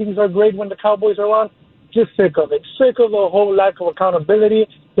 the ratings are great when the Cowboys are on. Just sick of it. Sick of the whole lack of accountability.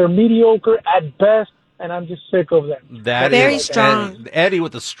 They're mediocre at best, and I'm just sick of them. That Very is strong. Eddie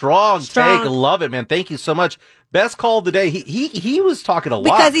with a strong take. Love it, man. Thank you so much. Best call of the day. He was talking a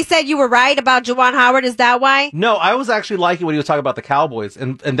lot. Because he said you were right about Juwan Howard. Is that why? No, I was actually liking what he was talking about the Cowboys,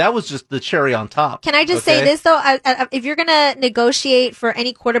 and that was just the cherry on top. Can I just say this, though? If you're going to negotiate for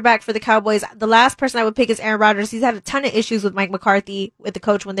any quarterback for the Cowboys, the last person I would pick is Aaron Rodgers. He's had a ton of issues with Mike McCarthy, with the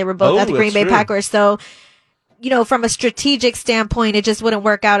coach, when they were both at the Green Bay Packers. So, from a strategic standpoint, it just wouldn't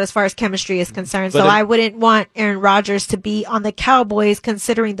work out as far as chemistry is concerned. So I wouldn't want Aaron Rodgers to be on the Cowboys,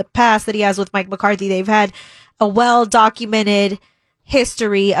 considering the past that he has with Mike McCarthy. They've had a well-documented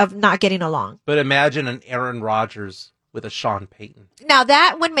history of not getting along. But imagine an Aaron Rodgers with a Sean Payton. Now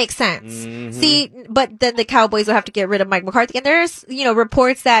that would make sense. Mm-hmm. See, but then the Cowboys will have to get rid of Mike McCarthy. And there's,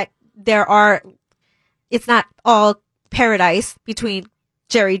 reports that it's not all paradise between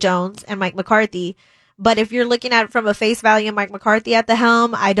Jerry Jones and Mike McCarthy. But if you're looking at it from a face value of Mike McCarthy at the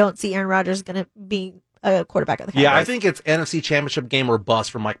helm, I don't see Aaron Rodgers going to be a quarterback of the Cowboys. Yeah, I think it's NFC Championship game or bust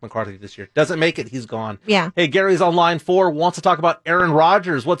for Mike McCarthy this year. Doesn't make it, he's gone. Yeah. Hey, Gary's on line 4, wants to talk about Aaron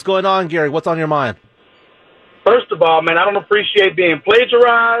Rodgers. What's going on, Gary? What's on your mind? First of all, man, I don't appreciate being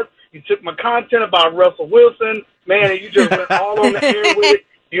plagiarized. You took my content about Russell Wilson, man, and you just went all on the air with it.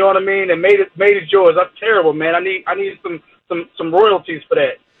 You know what I mean? And made it yours. That's terrible, man. I need some royalties for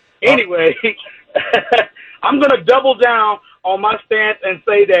that. Anyway, I'm going to double down on my stance and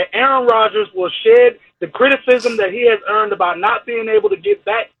say that Aaron Rodgers will shed the criticism that he has earned about not being able to get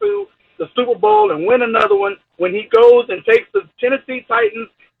back to the Super Bowl and win another one when he goes and takes the Tennessee Titans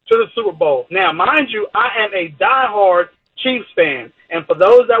to the Super Bowl. Now, mind you, I am a diehard Chiefs fan. And for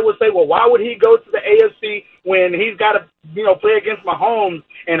those that would say, well, why would he go to the AFC when he's got to, play against Mahomes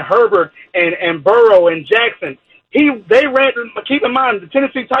and Herbert and Burrow and Jackson? They ran. Keep in mind, the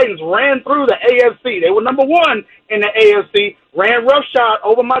Tennessee Titans ran through the AFC. They were number one in the AFC. Ran roughshod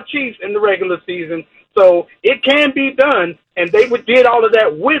over my Chiefs in the regular season. So it can be done, and they did all of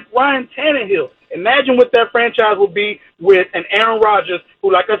that with Ryan Tannehill. Imagine what that franchise will be with an Aaron Rodgers,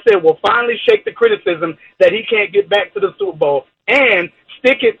 who, like I said, will finally shake the criticism that he can't get back to the Super Bowl and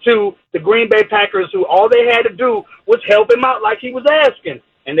stick it to the Green Bay Packers, who all they had to do was help him out like he was asking,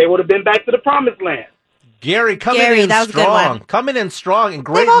 and they would have been back to the promised land. Gary, coming in strong. Coming in strong, and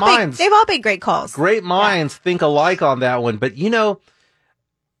great minds. They've all made great calls. Great minds think alike on that one. But,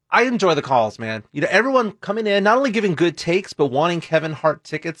 I enjoy the calls, man. Everyone coming in, not only giving good takes, but wanting Kevin Hart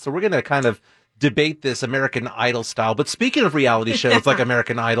tickets. So we're going to kind of debate this American Idol style. But speaking of reality shows like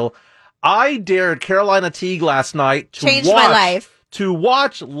American Idol, I dared Carolina Teague last night to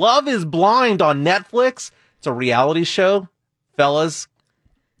watch Love is Blind on Netflix. It's a reality show. Fellas,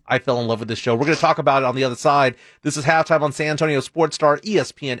 I fell in love with this show. We're going to talk about it on the other side. This is Halftime on San Antonio Sports Star,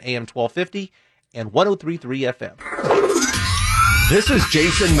 ESPN AM 1250 and 103.3 FM. This is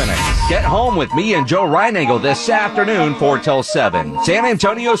Jason Minnick. Get home with me and Joe Reinagle this afternoon, 4 till 7. San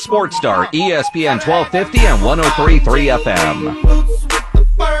Antonio Sports Star, ESPN 1250 and 103.3 FM.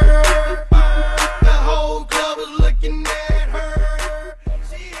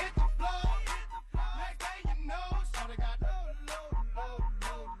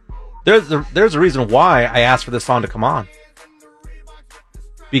 There's a reason why I asked for this song to come on.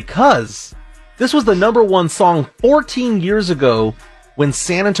 Because this was the number one song 14 years ago when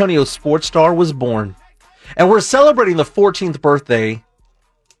San Antonio Sports Star was born. And we're celebrating the 14th birthday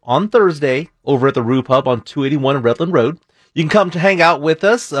on Thursday over at the Rue Pub on 281 Redland Road. You can come to hang out with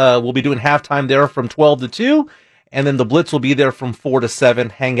us. We'll be doing halftime there from 12 to 2. And then the Blitz will be there from 4 to 7.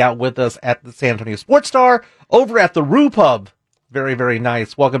 Hang out with us at the San Antonio Sports Star over at the Rue Pub. Very, very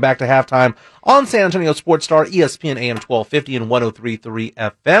nice. Welcome back to Halftime on San Antonio Sports Star, ESPN AM 1250 and 103.3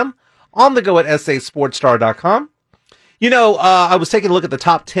 FM. On the go at sasportstar.com. I was taking a look at the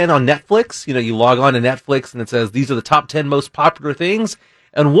top 10 on Netflix. You log on to Netflix and it says these are the top 10 most popular things.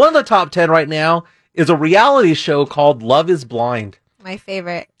 And one of the top 10 right now is a reality show called Love is Blind. My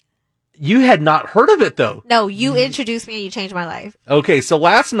favorite. You had not heard of it, though. No, you introduced me and you changed my life. Okay, so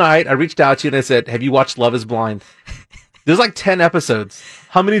last night I reached out to you and I said, have you watched Love is Blind? There's like 10 episodes.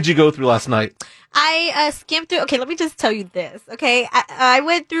 How many did you go through last night? I skimmed through. Okay, let me just tell you this. Okay, I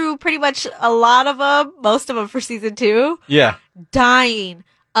went through pretty much a lot of them, most of them for season 2. Yeah. Dying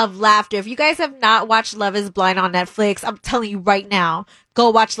of laughter. If you guys have not watched Love is Blind on Netflix, I'm telling you right now, go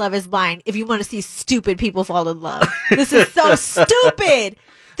watch Love is Blind if you want to see stupid people fall in love. This is so stupid.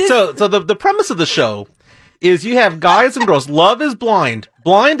 So the premise of the show is you have guys and girls. Love is blind.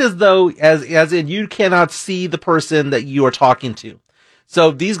 Blind as though, as in you cannot see the person that you are talking to.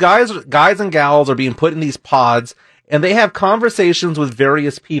 So these guys and gals are being put in these pods and they have conversations with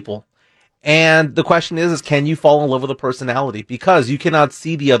various people. And the question is can you fall in love with a personality? Because you cannot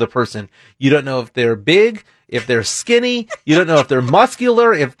see the other person. You don't know if they're big, if they're skinny. You don't know if they're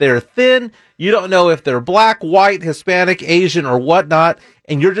muscular, if they're thin. You don't know if they're black, white, Hispanic, Asian, or whatnot.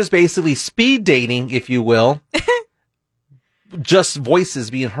 And you're just basically speed dating, if you will. Just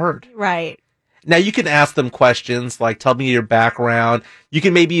voices being heard. Right. Now, you can ask them questions like, tell me your background. You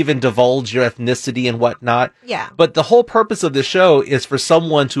can maybe even divulge your ethnicity and whatnot. Yeah. But the whole purpose of the show is for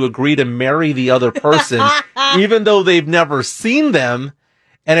someone to agree to marry the other person, even though they've never seen them.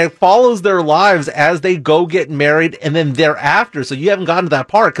 And it follows their lives as they go get married and then thereafter. So you haven't gotten to that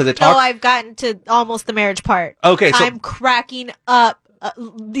part because it talks. No, I've gotten to almost the marriage part. Okay. So I'm cracking up.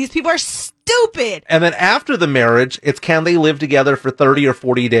 These people are stupid. And then after the marriage, it's can they live together for 30 or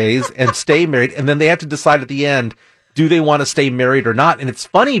 40 days and stay married? And then they have to decide at the end, do they want to stay married or not? And it's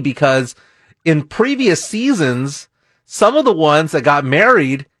funny because in previous seasons, some of the ones that got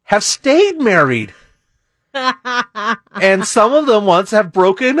married have stayed married. And some of them once have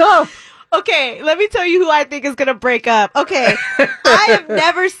broken up. Okay, let me tell you who I think is going to break up. Okay, I have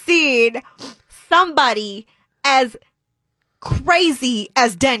never seen somebody as crazy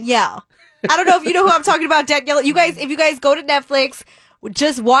as Danielle. I don't know if you know who I'm talking about, Danielle. If you guys go to Netflix,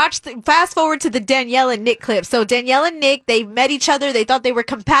 just fast forward to the Danielle and Nick clip. So Danielle and Nick, they met each other. They thought they were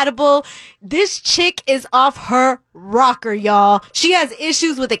compatible. This chick is off her rocker, y'all. She has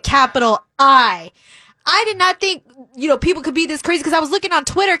issues with a capital I. I did not think, people could be this crazy because I was looking on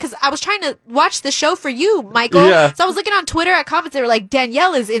Twitter because I was trying to watch the show for you, Michael. Yeah. So I was looking on Twitter at comments. They were like,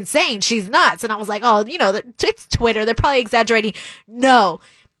 Danielle is insane. She's nuts. And I was like, oh, it's Twitter. They're probably exaggerating. No.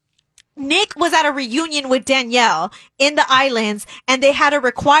 Nick was at a reunion with Danielle in the islands, and they had a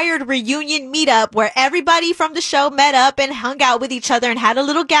required reunion meetup where everybody from the show met up and hung out with each other and had a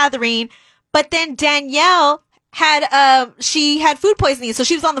little gathering. But then Danielle she had food poisoning, so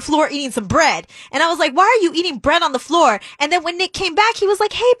she was on the floor eating some bread. And I was like, why are you eating bread on the floor? And then when Nick came back, he was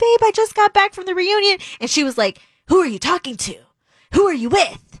like, hey babe, I just got back from the reunion. And she was like, who are you talking to? Who are you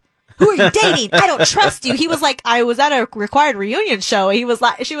with? Who are you dating? I don't trust you. He was like, I was at a required reunion show.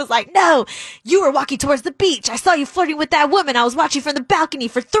 She was like, no, you were walking towards the beach. I saw you flirting with that woman. I was watching from the balcony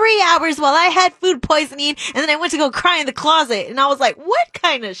for 3 hours while I had food poisoning. And then I went to go cry in the closet. And I was like, what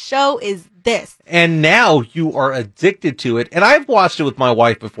kind of show is this? And now you are addicted to it. And I've watched it with my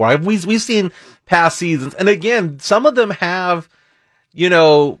wife before. We've seen past seasons. And again, some of them have,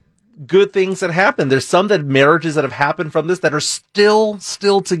 good things that happen. There's some marriages that have happened from this that are still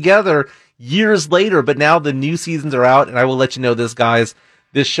together years later, but now the new seasons are out. And I will let you know this, guys.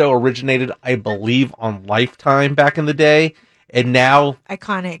 This show originated, I believe, on Lifetime back in the day. And now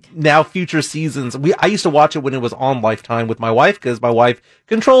iconic. Now future seasons. I used to watch it when it was on Lifetime with my wife because my wife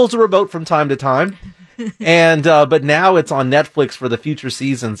controls the remote from time to time. And but now it's on Netflix for the future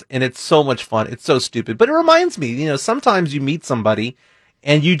seasons, and it's so much fun. It's so stupid, but it reminds me, sometimes you meet somebody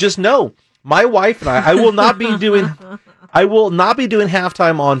and you just know. My wife and I will not be doing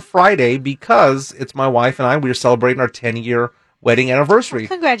halftime on Friday because it's my wife and I. We are celebrating our 10-year wedding anniversary.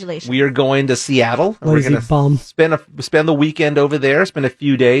 Congratulations. We are going to Seattle. We're going to spend the weekend over there, spend a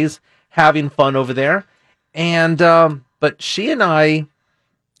few days having fun over there. And but she and I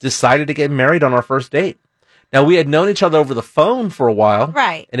decided to get married on our first date. Now, we had known each other over the phone for a while.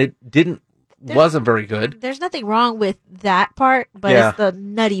 Right. And it wasn't very good. There's nothing wrong with that part, but it's the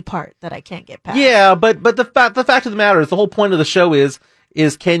nutty part that I can't get past. Yeah, but the fact of the matter is, the whole point of the show is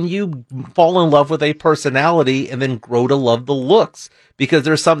can you fall in love with a personality and then grow to love the looks? Because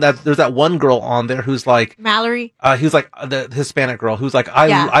there's that one girl on there who's like Mallory. Who's like the Hispanic girl who's like,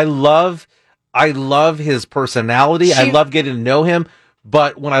 I love his personality. I love getting to know him.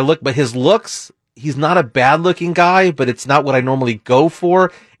 But his looks, he's not a bad looking guy, but it's not what I normally go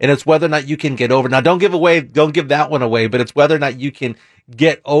for. And it's whether or not you can get over. Now, don't give that one away, but it's whether or not you can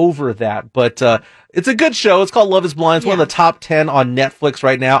get over that. But it's a good show. It's called Love is Blind. It's one of the top 10 on Netflix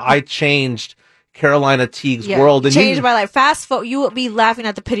right now. I changed Carolina Teague's world. And changed my life. Fast forward, you will be laughing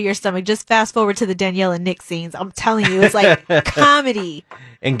at the pit of your stomach. Just fast forward to the Danielle and Nick scenes. I'm telling you, it's like comedy.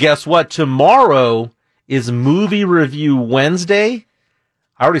 And guess what? Tomorrow is Movie Review Wednesday.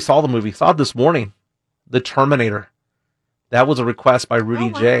 I already saw the movie. Saw it this morning. The Terminator. That was a request by Rudy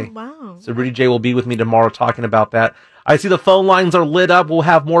J. Wow. So Rudy J will be with me tomorrow talking about that. I see the phone lines are lit up. We'll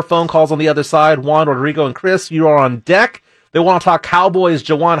have more phone calls on the other side. Juan, Rodrigo, and Chris, you are on deck. They want to talk Cowboys,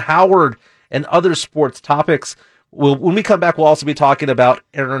 Juwan Howard, and other sports topics. When we come back, we'll also be talking about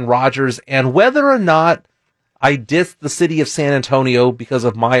Aaron Rodgers and whether or not I dissed the city of San Antonio because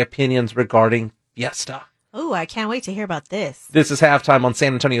of my opinions regarding Fiesta. Oh, I can't wait to hear about this. This is Halftime on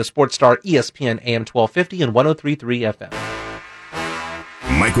San Antonio Sports Star, ESPN AM 1250 and 103.3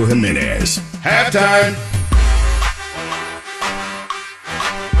 FM. Michael Jimenez. Halftime.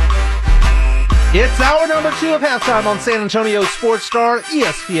 It's hour number 2 of Halftime on San Antonio Sports Star,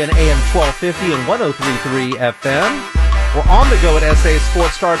 ESPN AM 1250 and 103.3 FM. We're on the go at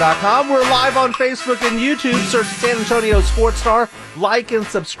sasportstar.com. We're live on Facebook and YouTube. Search San Antonio Sports Star. Like and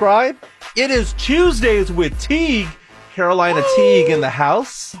subscribe. It is Tuesdays with Teague. Carolina Teague in the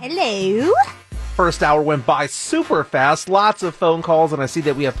house. Hello. First hour went by super fast. Lots of phone calls, and I see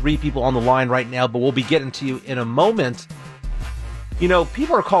that we have 3 people on the line right now, but we'll be getting to you in a moment.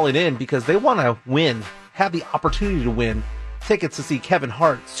 People are calling in because they want to win, have the opportunity to win tickets to see Kevin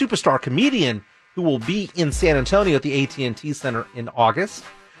Hart, superstar comedian, who will be in San Antonio at the AT&T Center in August.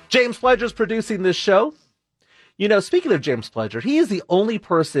 James Pledger is producing this show. Speaking of James Pledger, he is the only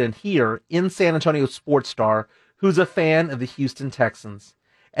person here in San Antonio Sports Star who's a fan of the Houston Texans.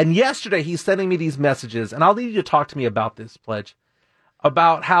 And yesterday he's sending me these messages, and I'll need you to talk to me about this, Pledge,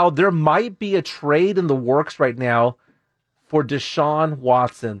 about how there might be a trade in the works right now for Deshaun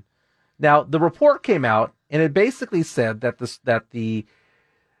Watson. Now, the report came out, and it basically said that the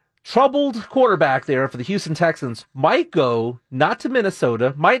troubled quarterback there for the Houston Texans might go not to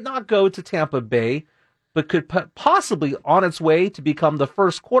Minnesota, might not go to Tampa Bay, but could possibly on its way to become the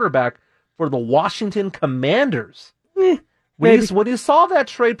first quarterback for the Washington Commanders. When you saw that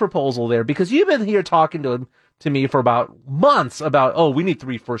trade proposal there, because you've been here talking to me for about months about, we need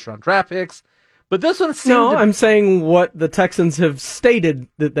 3 first-round draft picks. But this one seemed I'm saying what the Texans have stated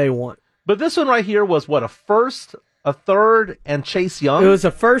that they want. But this one right here was, a first, a third, and Chase Young? It was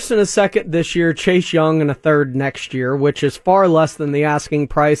a first and a second this year, Chase Young, and a third next year, which is far less than the asking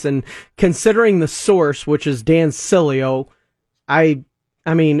price. And considering the source, which is Dan Sileo, I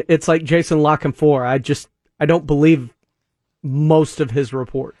mean, it's like Jason La Canfora. I don't believe most of his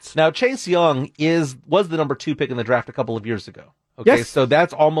reports. Now, Chase Young was the number 2 pick in the draft a couple of years ago. Okay, yes. So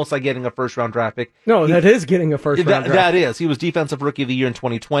that's almost like getting a first-round draft pick. No, that is getting a first-round draft That is. He was Defensive Rookie of the Year in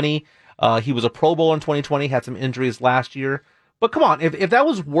 2020. He was a Pro Bowler in 2020, had some injuries last year. But come on, if that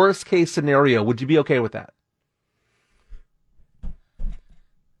was worst-case scenario, would you be okay with that?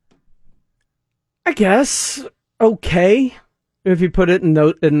 I guess okay. If you put it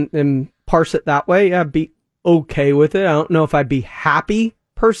in parse it that way, I'd be okay with it. I don't know if I'd be happy,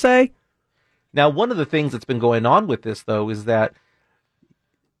 per se. Now, one of the things that's been going on with this, though, is that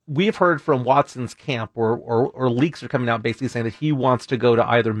we've heard from Watson's camp, or leaks are coming out basically saying that he wants to go to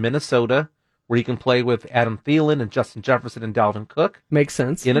either Minnesota, where he can play with Adam Thielen and Justin Jefferson and Dalvin Cook. Makes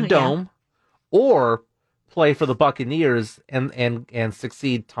sense. In a dome, or play for the Buccaneers and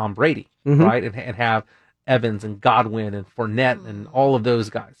succeed Tom Brady, right? And have Evans and Godwin and Fournette and all of those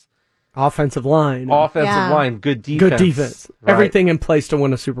guys. Offensive line, good defense. Right? Everything in place to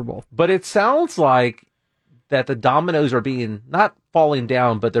win a Super Bowl. But it sounds like that the dominoes are being, not falling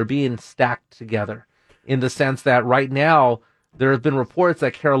down, but they're being stacked together, in the sense that right now there have been reports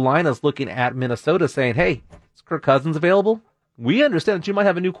that Carolina's looking at Minnesota saying, hey, is Kirk Cousins available? We understand that you might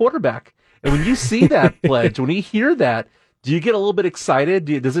have a new quarterback. And when you see that pledge, when you hear that, do you get a little bit excited?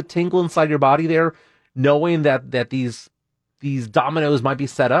 Does it tingle inside your body there, knowing that these dominoes might be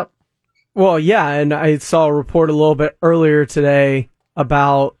set up? Well, yeah, and I saw a report a little bit earlier today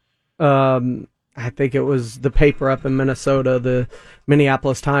about, I think it was the paper up in Minnesota, the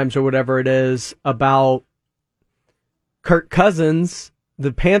Minneapolis Times or whatever it is, about Kirk Cousins.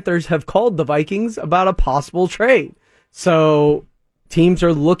 The Panthers have called the Vikings about a possible trade. So teams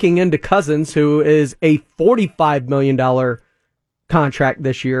are looking into Cousins, who is a $45 million contract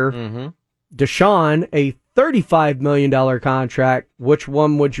this year. Mm-hmm. Deshaun, a $35 million contract. Which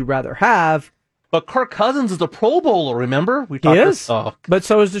one would you rather have? But Kirk Cousins is a Pro Bowler, remember? He is, but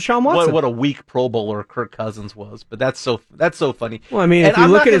so is Deshaun Watson. What a weak Pro Bowler Kirk Cousins was, but that's so funny. Well, I mean, if you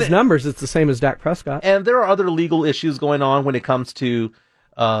look at his numbers, it's the same as Dak Prescott. And there are other legal issues going on when it comes to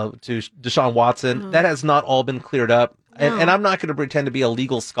Deshaun Watson. Mm-hmm. That has not all been cleared up. No. And I'm not going to pretend to be a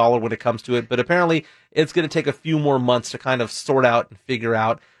legal scholar when it comes to it, but apparently it's going to take a few more months to kind of sort out and figure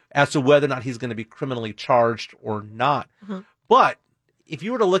out as to whether or not he's going to be criminally charged or not. Mm-hmm. But if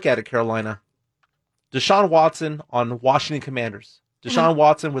you were to look at it, Carolina, Deshaun Watson on Washington Commanders, Deshaun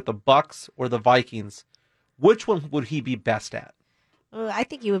Watson with the Bucks or the Vikings, which one would he be best at? I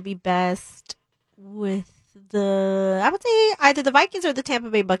think he would be best with I would say either the Vikings or the Tampa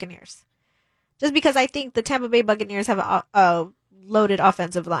Bay Buccaneers. Just because I think the Tampa Bay Buccaneers have a loaded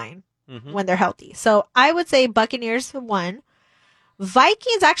offensive line when they're healthy. So I would say Buccaneers 1.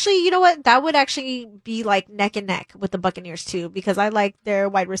 Vikings, actually, you know what? That would actually be like neck and neck with the Buccaneers too, because I like their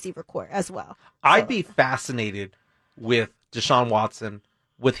wide receiver core as well. I'd be fascinated with Deshaun Watson,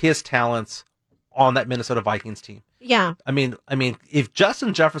 with his talents on that Minnesota Vikings team. Yeah. I mean, if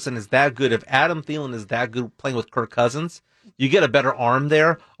Justin Jefferson is that good, if Adam Thielen is that good playing with Kirk Cousins, you get a better arm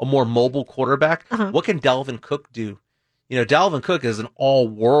there, a more mobile quarterback. What can Dalvin Cook do? You know, Dalvin Cook is an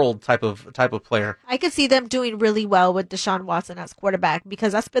all-world type of player. I could see them doing really well with Deshaun Watson as quarterback,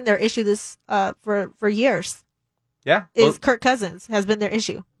 because that's been their issue for years. Yeah. Kirk Cousins has been their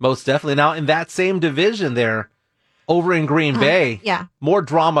issue. Most definitely. Now, in that same division there, over in Green Bay, more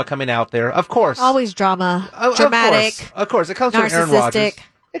drama coming out there. Of course. Always drama. Dramatic. Of course. It comes from Aaron Rodgers.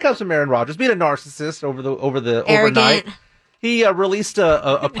 It comes from Aaron Rodgers being a narcissist over the overnight. He released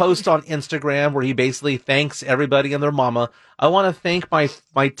a post on Instagram where he basically thanks everybody and their mama. I want to thank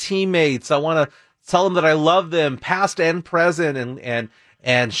my teammates. I want to tell them that I love them, past and present, and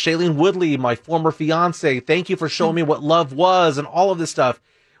Shailene Woodley, my former fiance. Thank you for showing me what love was, and all of this stuff.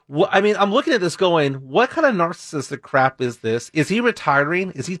 I mean, I'm looking at this going, what kind of narcissistic crap is this? Is he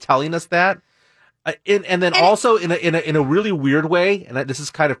retiring? Is he telling us that? And then also in a really weird way, and this is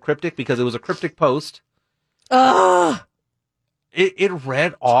kind of cryptic because it was a cryptic post. It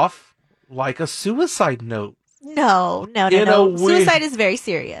read off like a suicide note. No. Suicide is very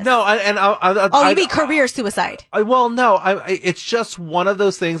serious. No, you mean career suicide? It's just one of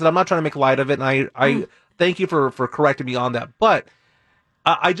those things, and I'm not trying to make light of it, and I thank you for correcting me on that. But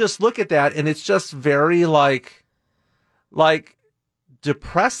I just look at that, and it's just very like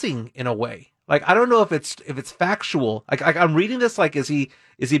depressing in a way. Like, I don't know if it's factual. Like I'm reading this, like, is he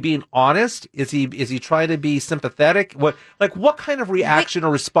being honest? Is he trying to be sympathetic? What kind of reaction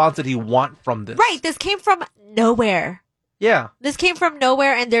or response did he want from this? Right. This came from nowhere. Yeah. This came from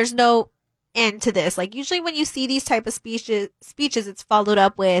nowhere, and there's no end to this. Like, usually when you see these type of speeches, it's followed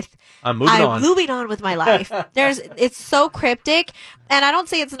up with, I'm moving on with my life. It's so cryptic, and I don't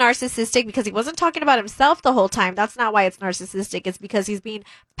say it's narcissistic because he wasn't talking about himself the whole time. That's not why it's narcissistic. It's because he's being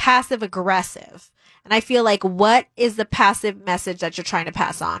passive aggressive. And I feel like, what is the passive message that you're trying to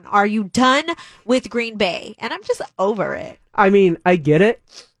pass on? Are you done with Green Bay? And I'm just over it. I mean, I get it,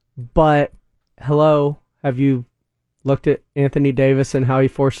 but hello, have you looked at Anthony Davis and how he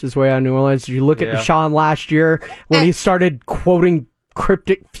forced his way out of New Orleans? Did you look at Deshaun last year when he started quoting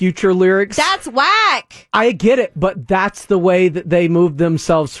cryptic Future lyrics? That's whack. I get it, but that's the way that they move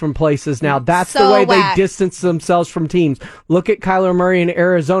themselves from places now. That's So the way whack. they distance themselves from teams. Look at Kyler Murray in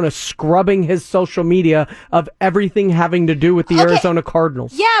Arizona scrubbing his social media of everything having to do with the Arizona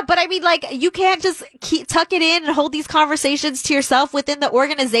Cardinals. Yeah, but I mean, like, you can't just tuck it in and hold these conversations to yourself within the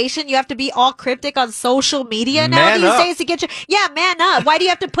organization. You have to be all cryptic on social media now these days to get your... Yeah, man up. Why do you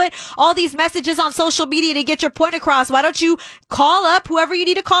have to put all these messages on social media to get your point across? Why don't you call up whoever you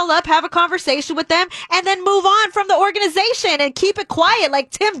need to call up, have a conversation with them, and then move on from the organization and keep it quiet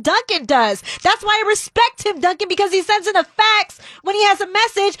like Tim Duncan does? That's why I respect Tim Duncan, because he sends in the facts when he has a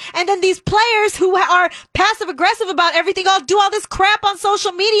message, and then these players who are passive aggressive about everything all do all this crap on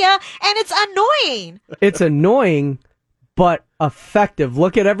social media, and it's annoying. It's annoying, but effective.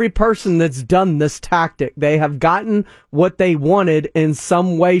 Look at every person that's done this tactic. They have gotten what they wanted in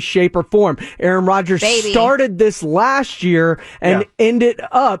some way, shape, or form. Aaron Rodgers started this last year and ended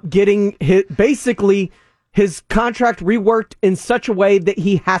up getting basically his contract reworked in such a way that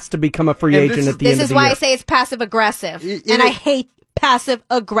he has to become a free agent at the end of the year. This is why I say it's passive aggressive, and I hate passive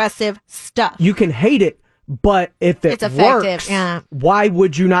aggressive stuff. You can hate it, but if it It's effective, works, yeah. why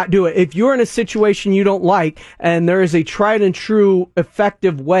would you not do it? If you're in a situation you don't like, and there is a tried and true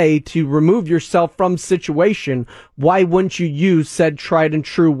effective way to remove yourself from situation, why wouldn't you use said tried and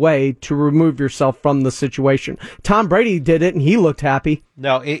true way to remove yourself from the situation? Tom Brady did it, and he looked happy.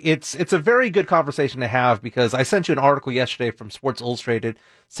 No, it's a very good conversation to have, because I sent you an article yesterday from Sports Illustrated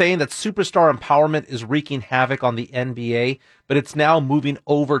saying that superstar empowerment is wreaking havoc on the NBA, but it's now moving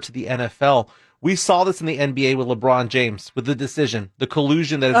over to the NFL. We saw this in the NBA with LeBron James, with the decision, the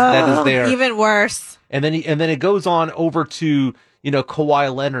collusion that is there. Even worse. And then it goes on over to,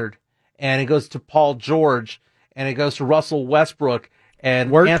 Kawhi Leonard, and it goes to Paul George, and it goes to Russell Westbrook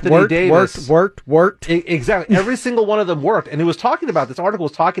and Anthony Davis. Worked. Exactly. Every single one of them worked. And it was talking about, this article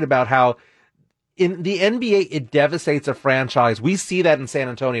was talking about how in the NBA, it devastates a franchise. We see that in San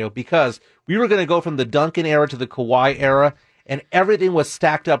Antonio, because we were going to go from the Duncan era to the Kawhi era, and everything was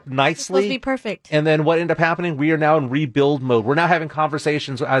stacked up nicely. It's supposed to be perfect. And then what ended up happening? We are now in rebuild mode. We're now having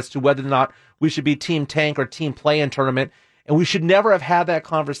conversations as to whether or not we should be team tank or team play-in tournament. And we should never have had that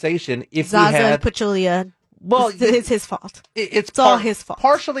conversation if Zaza we had... Pachulia. Well, it's his fault. It's all his fault.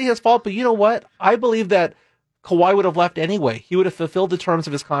 Partially his fault, but you know what? I believe that Kawhi would have left anyway. He would have fulfilled the terms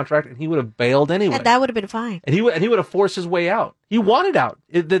of his contract, and he would have bailed anyway. And that would have been fine. And he would have forced his way out. He wanted out.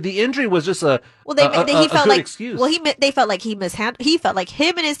 The injury was just a good excuse. Well, they felt like he mishandled. He felt like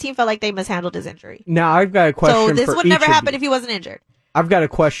him and his team felt like they mishandled his injury. Now I've got a question. So this for would each never of happen you. if he wasn't injured. I've got a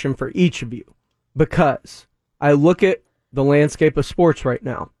question for each of you, because I look at the landscape of sports right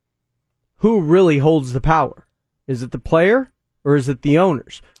now. Who really holds the power? Is it the player or is it the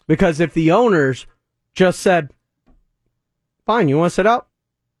owners? Because if the owners just said, fine, you want to sit out?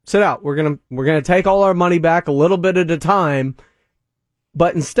 Sit out. We're gonna take all our money back a little bit at a time,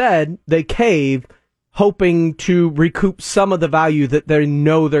 but instead they cave, hoping to recoup some of the value that they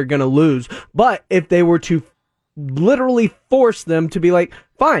know they're gonna lose. But if they were to literally force them to be like,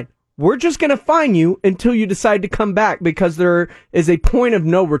 fine, we're just going to fine you until you decide to come back, because there is a point of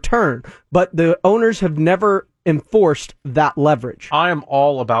no return. But the owners have never enforced that leverage. I am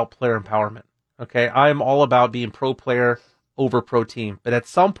all about player empowerment. Okay. I am all about being pro player over pro team. But at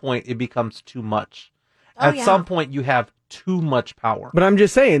some point, it becomes too much. At some point, you have too much power. But I'm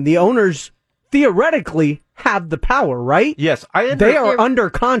just saying, the owners theoretically have the power, right? Yes. They are under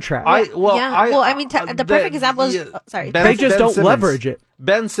contract. The perfect example is... they just don't leverage it.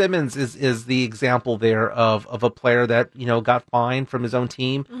 Ben Simmons is the example there of a player that, got fined from his own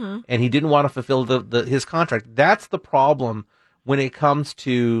team, and he didn't want to fulfill his contract. That's the problem when it comes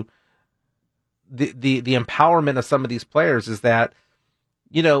to the empowerment of some of these players, is that,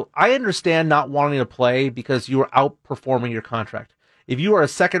 I understand not wanting to play because you are outperforming your contract. If you are a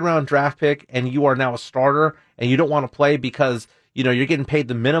second-round draft pick and you are now a starter and you don't want to play because, you're getting paid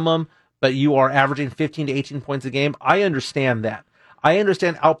the minimum, but you are averaging 15 to 18 points a game, I understand that. I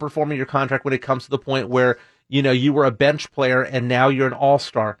understand outperforming your contract when it comes to the point where, you were a bench player and now you're an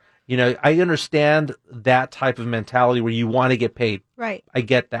all-star. I understand that type of mentality where you want to get paid. Right. I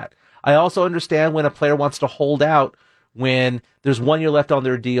get that. I also understand when a player wants to hold out when there's 1 year left on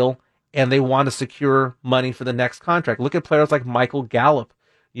their deal and they want to secure money for the next contract. Look at players like Michael Gallup,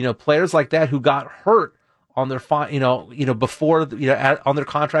 players like that who got hurt on their before on their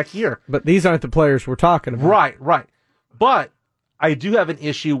contract year. But these aren't the players we're talking about. Right. But I do have an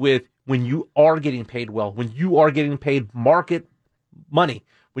issue with when you are getting paid well, when you are getting paid market money,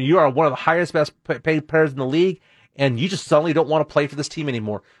 when you are one of the highest, best paid players in the league, and you just suddenly don't want to play for this team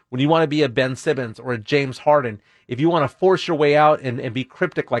anymore. When you want to be a Ben Simmons or a James Harden, if you want to force your way out and be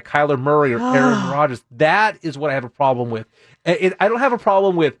cryptic like Kyler Murray or Aaron Rodgers, that is what I have a problem with. I don't have a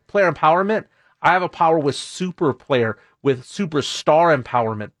problem with player empowerment. I have a power with super player, with superstar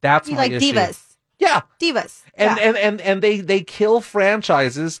empowerment. That's my issue. Divas. Yeah. Divas. And they kill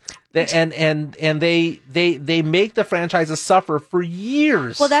franchises and they make the franchises suffer for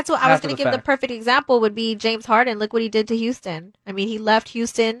years. Well, that's what I was going to give. The perfect example would be James Harden. Look what he did to Houston. I mean, he left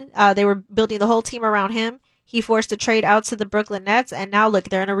Houston. They were building the whole team around him. He forced a trade out to the Brooklyn Nets, and now look,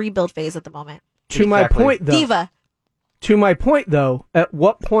 they're in a rebuild phase at the moment. To my point, though. Diva. To my point, though, at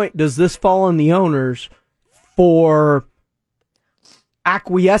what point does this fall on the owners for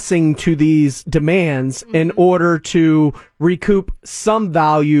acquiescing to these demands in order to recoup some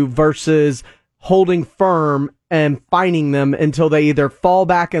value versus holding firm and fighting them until they either fall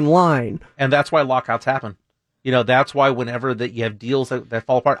back in line? And that's why lockouts happen. That's why whenever that you have deals that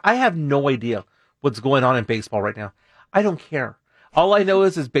fall apart, I have no idea what's going on in baseball right now. I don't care. All I know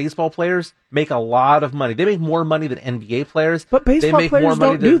is baseball players make a lot of money. They make more money than NBA players. But baseball players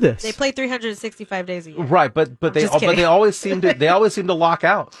don't do this. They play 365 days a year. Right, but they always seem to lock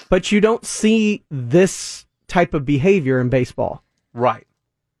out. But you don't see this type of behavior in baseball. Right.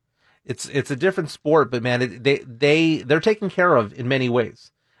 It's a different sport, but man, they're taken care of in many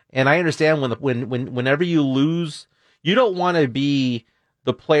ways. And I understand whenever you lose, you don't want to be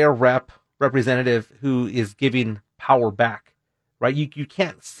the player representative who is giving power back. Right, you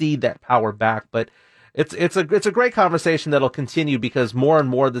can't cede that power back, but it's a great conversation that'll continue because more and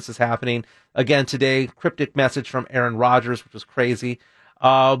more this is happening. Again today, cryptic message from Aaron Rodgers, which was crazy.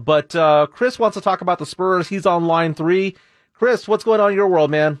 But Chris wants to talk about the Spurs. He's on line 3. Chris, what's going on in your world,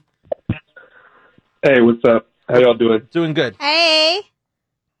 man? Hey, what's up? How y'all doing? Doing good. Hey.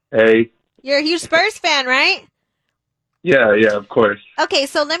 You're a huge Spurs fan, right? Yeah, of course. Okay,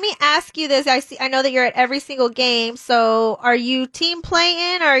 so let me ask you this. I know that you're at every single game. So are you team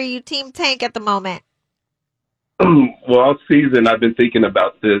play-in or are you team tank at the moment? Well, all season I've been thinking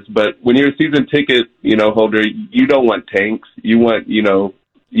about this, but when you're a season ticket, holder, you don't want tanks. You want wins.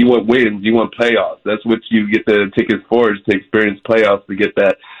 You want playoffs. That's what you get the tickets for, is to experience playoffs, to get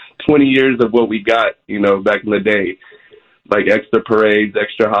that 20 years of what we got, back in the day. Like extra parades,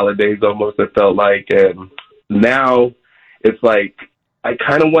 extra holidays almost, it felt like. And now it's like I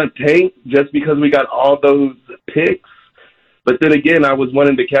kind of want tank just because we got all those picks. But then again, I was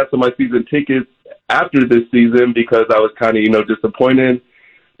wanting to cancel my season tickets after this season because I was kind of, disappointed.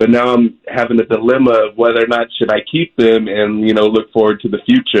 But now I'm having a dilemma of whether or not should I keep them and, look forward to the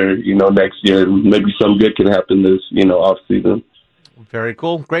future, next year. Maybe some good can happen this, off season. Very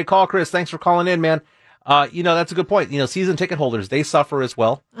cool. Great call, Chris. Thanks for calling in, man. That's a good point. Season ticket holders, they suffer as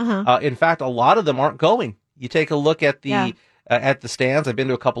well. In fact, a lot of them aren't going. You take a look at the stands. I've been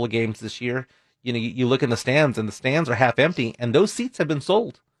to a couple of games this year. You look in the stands, and the stands are half empty, and those seats have been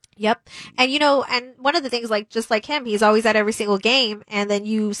sold. Yep. And, and one of the things, just like him, he's always at every single game, and then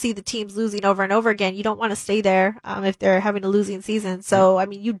you see the teams losing over and over again. You don't want to stay there if they're having a losing season. So, I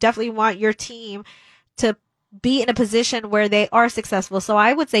mean, you definitely want your team to be in a position where they are successful. So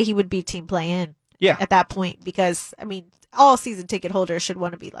I would say he would be team play-in at that point because, I mean, all season ticket holders should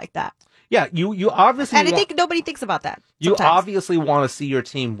want to be like that. Yeah, you obviously... And I think nobody thinks about that. You obviously want to see your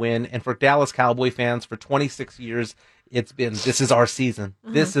team win, and for Dallas Cowboy fans, for 26 years, it's been, this is our season.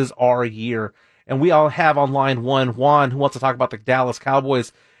 Mm-hmm. This is our year. And we all have on line 1, Juan, who wants to talk about the Dallas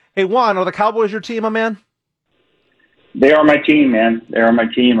Cowboys. Hey, Juan, are the Cowboys your team, my man? They are my team, man. They are my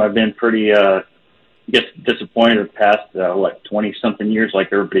team. I've been pretty, disappointed the past, 20-something years like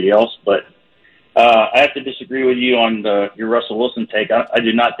everybody else, but... I have to disagree with you on your Russell Wilson take. I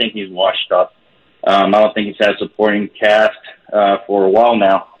do not think he's washed up. I don't think he's had a supporting cast for a while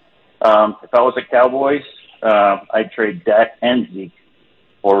now. If I was the Cowboys, I'd trade Dak and Zeke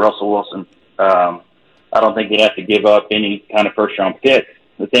for Russell Wilson. I don't think they'd have to give up any kind of first-round pick.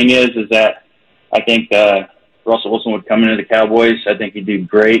 The thing is that I think Russell Wilson would come into the Cowboys. I think he'd do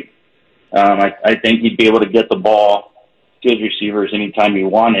great. I think he'd be able to get the ball to his receivers anytime he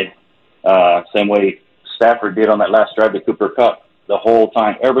wanted. Same way Stafford did on that last drive to Cooper Kupp. The whole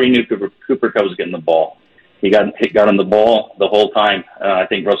time, everybody knew Cooper Kupp was getting the ball. He got him the ball the whole time. I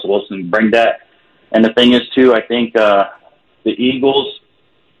think Russell Wilson bring that. And the thing is, too, I think the Eagles,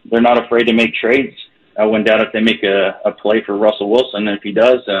 they're not afraid to make trades. I wouldn't doubt if they make a play for Russell Wilson. And if he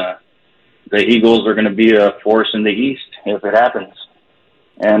does, the Eagles are going to be a force in the East if it happens.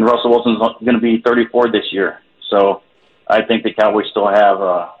 And Russell Wilson's going to be 34 this year. So I think the Cowboys still have,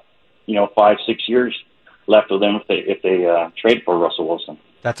 5-6 years left with them if they trade for Russell Wilson.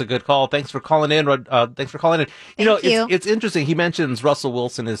 That's a good call. Thanks for calling in. It's interesting. He mentions Russell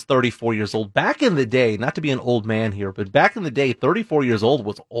Wilson is 34 years old. Back in the day, not to be an old man here, but back in the day, 34 years old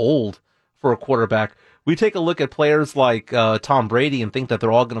was old for a quarterback. We take a look at players like Tom Brady and think that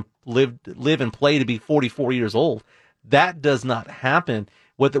they're all going to live and play to be 44 years old. That does not happen.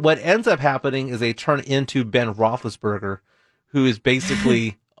 What ends up happening is they turn into Ben Roethlisberger, who is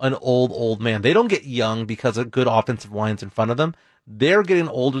basically an old man. They don't get young because of good offensive lines in front of them. They're getting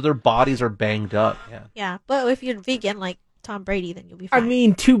older. Their bodies are banged up. Yeah, but if you're vegan like Tom Brady, then you'll be fine. I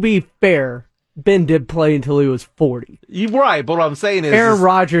mean, to be fair, Ben did play until he was 40. You're right, but what I'm saying is Aaron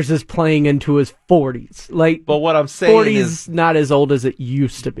Rodgers is playing into his 40s. But what I'm saying 40's is not as old as it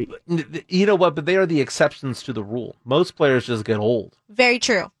used to be. You know what? But they are the exceptions to the rule. Most players just get old. Very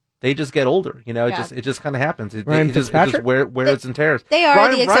true. They just get older. Yeah. It just kind of happens. It just wears and tears. They are the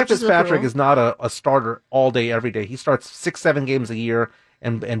Ryan exceptions to the Fitzpatrick rule. is not a starter all day, every day. He starts 6-7 games a year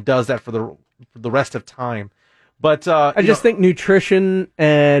and does that for the rest of time. But I just think nutrition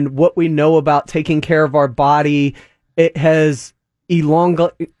and what we know about taking care of our body, it has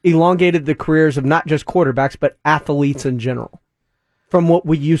elongated the careers of not just quarterbacks, but athletes in general. From what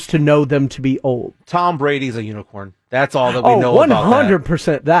we used to know them to be old. Tom Brady's a unicorn. That's all that we know about that.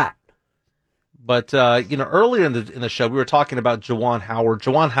 100% that. But earlier in the show, we were talking about Juwan Howard.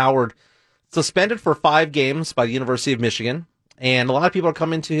 Juwan Howard suspended for 5 games by the University of Michigan. And a lot of people are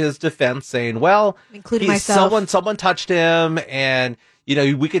coming to his defense saying, well, including myself, someone touched him, and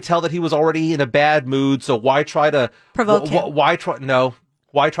we could tell that he was already in a bad mood. So why try to provoke him? Why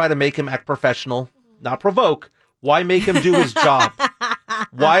try to make him act professional? Not provoke. Why make him do his job?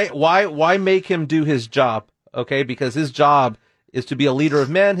 Why make him do his job? Okay, because his job is to be a leader of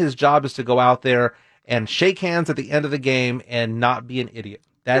men. His job is to go out there and shake hands at the end of the game and not be an idiot.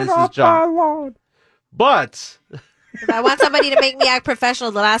 That is his job. But if I want somebody to make me act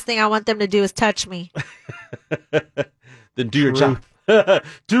professional, the last thing I want them to do is touch me. Then do your job.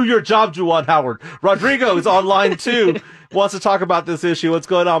 Do your job, Juwan Howard. Rodrigo is on line 2, wants to talk about this issue. What's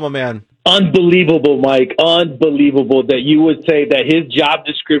going on, my man? Unbelievable, Mike. Unbelievable that you would say that his job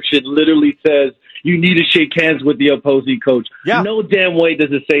description literally says you need to shake hands with the opposing coach. Yeah. No damn way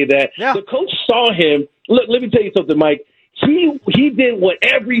does it say that. Yeah. The coach saw him. Look, let me tell you something, Mike. He did what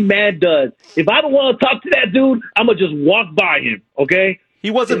every man does. If I don't want to talk to that dude, I'm gonna just walk by him. Okay?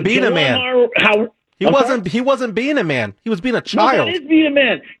 He wasn't being a man. He wasn't being a man. He was being a child. No, that is being a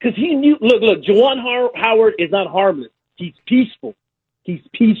man because he knew. Look, Juwan Howard is not harmless. He's peaceful. He's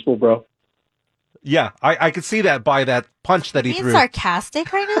peaceful, bro. Yeah, I could see that by that punch that he Being threw.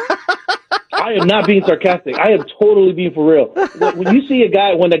 sarcastic right now? I am not being sarcastic. I am totally being for real. When you see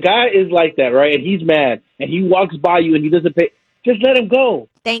when a guy is like that, right, and he's mad, and he walks by you and he doesn't pay, just let him go.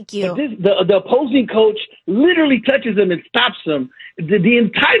 Thank you. The opposing coach literally touches him and stops him. The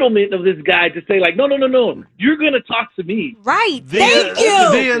entitlement of this guy to say, like, no, you're going to talk to me. Right. Thank you.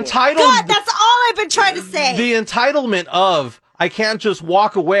 The entitlement. God, that's all I've been trying to say. The entitlement of, I can't just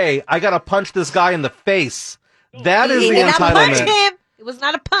walk away. I got to punch this guy in the face. That is the entitlement. Punch him. It was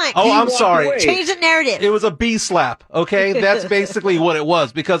not a punch. Oh, I'm sorry. Away. Change the narrative. It was a B slap, okay? That's basically what it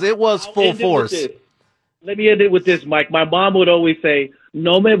was, because it was full force. Let me end it with this, Mike. My mom would always say,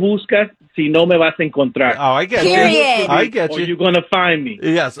 no me buscas si no me vas a encontrar. Oh, I get Period. you. I get or you. you're going to find me.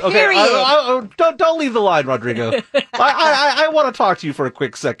 Yes. Okay. Period. Don't leave the line, Rodrigo. I want to talk to you for a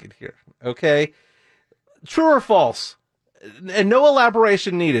quick second here, okay? True or false? And no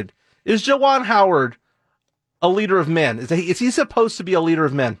elaboration needed. Is Juwan Howard a leader of men? Is he supposed to be a leader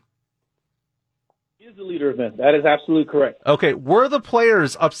of men? He is the leader of men. That is absolutely correct. Okay. Were the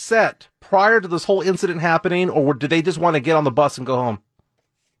players upset prior to this whole incident happening, or did they just want to get on the bus and go home?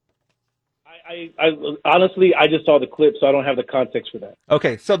 I honestly, I just saw the clip, so I don't have the context for that.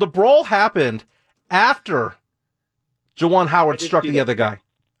 Okay, so the brawl happened after Juwan Howard struck the other guy.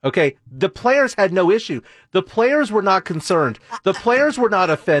 Okay, the players had no issue. The players were not concerned. The players were not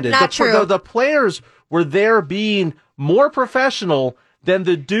offended. Not true. The players were there being more professional than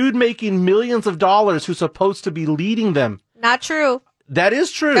the dude making millions of dollars who's supposed to be leading them. Not true. That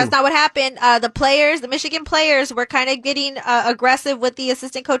is true. That's not what happened. The Michigan players were kind of getting aggressive with the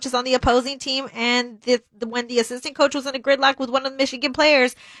assistant coaches on the opposing team, and when the assistant coach was in a gridlock with one of the Michigan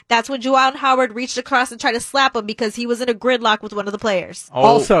players, that's when Juwan Howard reached across and tried to slap him because he was in a gridlock with one of the players. Oh,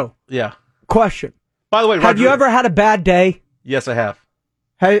 Also, yeah. Question. By the way, have you ever had a bad day? Yes, I have.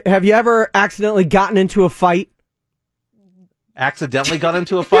 Have you ever accidentally gotten into a fight? Accidentally got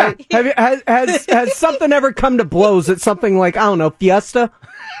into a fight? Yeah. Has something ever come to blows at something like, I don't know, Fiesta?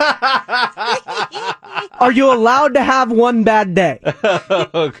 Are you allowed to have one bad day?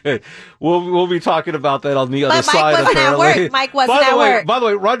 Okay. We'll be talking about that on the other Mike side. wasn't at work. Mike wasn't at work. By the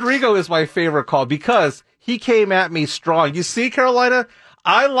way, Rodrigo is my favorite call because he came at me strong. You see, Carolina,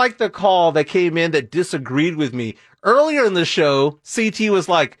 I like the call that came in that disagreed with me. Earlier in the show, CT was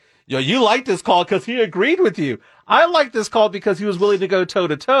like, yo, you like this call because he agreed with you. I like this call because he was willing to go toe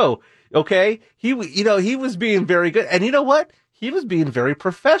to toe. Okay. He was being very good. And you know what? He was being very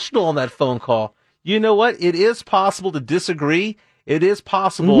professional on that phone call. You know what? It is possible to disagree. It is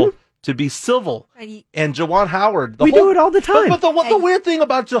possible to be civil. And Juwan Howard. We do it all the time. But the weird thing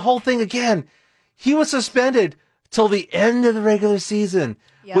about the whole thing, again, he was suspended till the end of the regular season,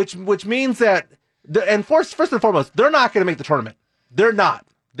 which means that, and first and foremost, they're not going to make the tournament. They're not.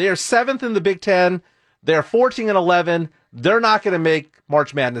 They are 7th in the Big Ten. They're 14-11. They're not going to make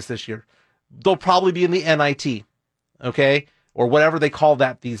March Madness this year. They'll probably be in the NIT, okay, or whatever they call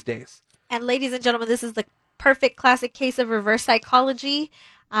that these days. And ladies and gentlemen, this is the perfect classic case of reverse psychology.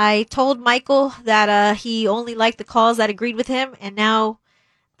 I told Michael that he only liked the calls that agreed with him, and now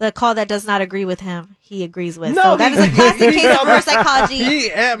the call that does not agree with him, he agrees with. No, so that is a classic case of reverse psychology.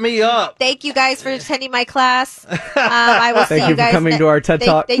 He ate me up. Thank you guys for attending my class. I will see you guys. Thank you for coming to our TED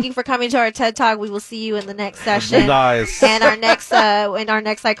Talk. Thank you for coming to our TED Talk. We will see you in the next session. Nice. And our next in our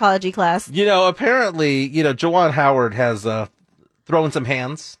next psychology class. Apparently, Juwan Howard has thrown some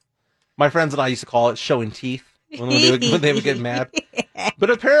hands. My friends and I used to call it showing teeth when they would get mad.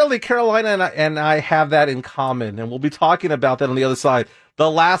 But apparently Carolina and I have that in common, and we'll be talking about that on the other side. The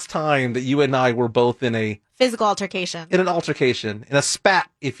last time that you and I were both in a physical altercation. In a spat,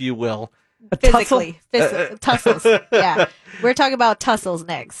 if you will. Physically. Tussles. Yeah. We're talking about tussles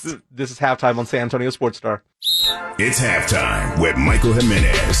next. This is Halftime on San Antonio Sports Star. It's Halftime with Michael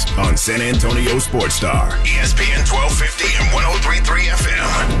Jimenez on San Antonio Sports Star. ESPN 1250 and 103.3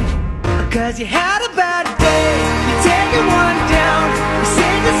 FM. Cause you had a bad day, you're taking one down, you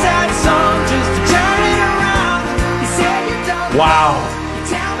sing a sad song just to turn it around. You say you don't Wow.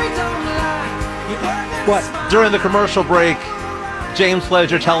 tell me don't lie. What? During the commercial break, James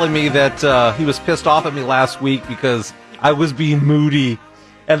Fletcher telling me that he was pissed off at me last week because I was being moody,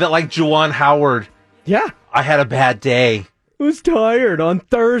 and that like Juwan Howard, I had a bad day. I was tired on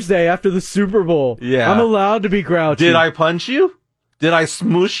Thursday after the Super Bowl. Yeah. I'm allowed to be grouchy. Did I punch you? Did I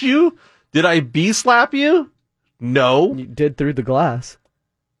smoosh you? Did I slap you? No. You did through the glass.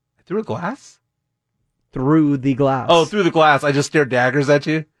 Through a glass? Through the glass. Oh, through the glass. I just stared daggers at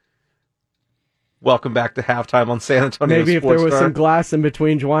you. Welcome back to Halftime on San Antonio Maybe Sports if there was Star. some glass in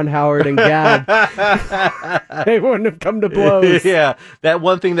between Juwan Howard and Gad, they wouldn't have come to blows. Yeah, that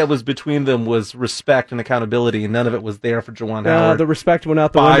one thing that was between them was respect and accountability, and none of it was there for Juwan Howard. The respect went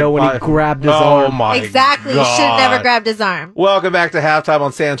out the window when he grabbed his arm. Oh my Exactly. God. He should have never grabbed his arm. Welcome back to Halftime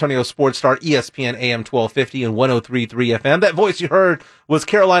on San Antonio Sports Star, ESPN AM 1250 and 103.3 FM. That voice you heard was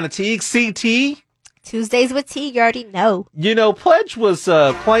Carolina Teague, CT. Tuesdays with Teague, you already know. Pledge was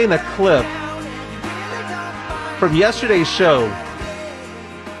playing a clip from yesterday's show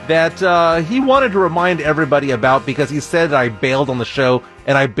that he wanted to remind everybody about because he said I bailed on the show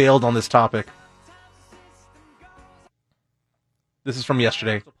and I bailed on this topic. This is from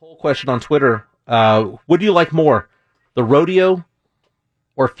yesterday. A poll question on Twitter. What do you like more, the rodeo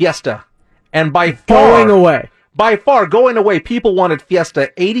or Fiesta? And by far, going away, people wanted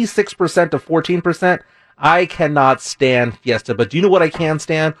Fiesta 86% to 14%. I cannot stand Fiesta, but do you know what I can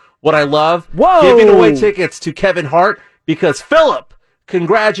stand? What I love? Whoa! Giving away tickets to Kevin Hart because Philip,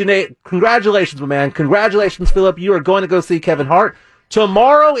 congratulations, my man. Congratulations, Philip. You are going to go see Kevin Hart.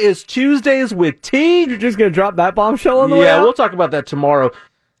 Tomorrow is Tuesdays with Teague. You're just going to drop that bombshell on the way out? We'll talk about that tomorrow.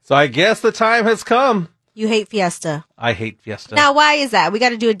 So I guess the time has come. You hate Fiesta. I hate Fiesta. Now, why is that? We got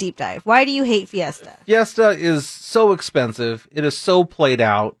to do a deep dive. Why do you hate Fiesta? Fiesta is so expensive. It is so played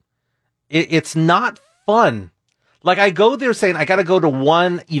out. It's not fun. Like, I go there saying, I got to go to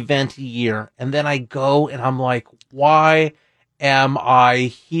one event a year. And then I go and I'm like, why am I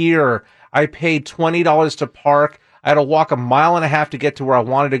here? I paid $20 to park. I had to walk 1.5 miles to get to where I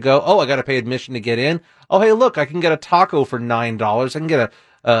wanted to go. Oh, I got to pay admission to get in. Oh, hey, look, I can get a taco for $9. I can get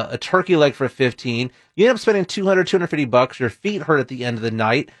a turkey leg for $15. You end up spending $250. Your feet hurt at the end of the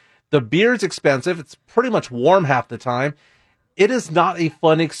night. The beer's expensive. It's pretty much warm half the time. It is not a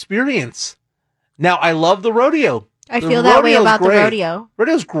fun experience. Now, I love the rodeo. I feel that way about the great. rodeo.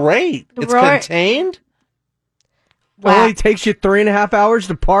 Rodeo's great. The It's contained. It only takes you 3.5 hours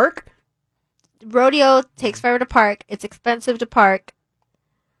to park. Rodeo takes forever to park. It's expensive to park.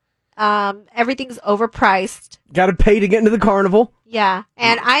 Everything's overpriced. Got to pay to get into the carnival. Yeah,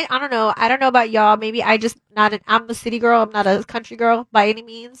 and I don't know. I don't know about y'all. Maybe I'm a city girl. I'm not a country girl by any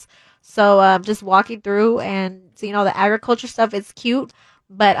means. So just walking through and seeing all the agriculture stuff, it's cute.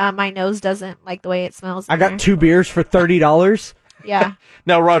 But my nose doesn't like the way it smells. I got 2 beers for $30. Yeah.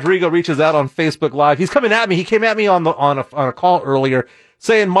 Now Rodrigo reaches out on Facebook Live. He's coming at me. He came at me on a call earlier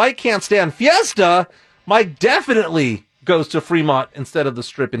saying Mike can't stand Fiesta. Mike definitely goes to Fremont instead of the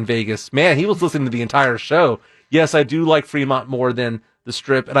Strip in Vegas. Man, he was listening to the entire show. Yes, I do like Fremont more than the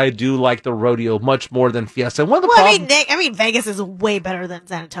Strip, and I do like the rodeo much more than Fiesta. And one of the problems, Nick, Vegas is way better than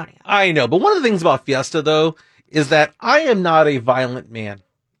San Antonio. I know, but one of the things about Fiesta, though, is that I am not a violent man,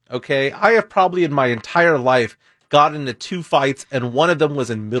 okay? I have probably in my entire life got into 2 fights, and one of them was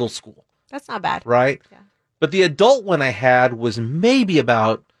in middle school. That's not bad. Right? Yeah. But the adult one I had was maybe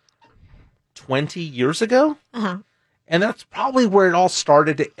about 20 years ago. Uh-huh. And that's probably where it all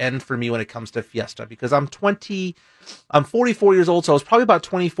started to end for me when it comes to Fiesta, because I'm 44 years old, so I was probably about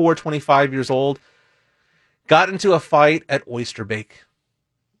 24, 25 years old. Got into a fight at Oyster Bake.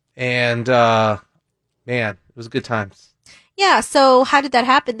 And, man, it was good times. Yeah, so how did that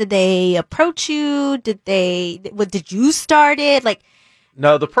happen? Did they approach you? Did you start it?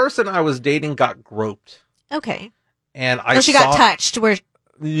 No, the person I was dating got groped. Okay. And So she got touched where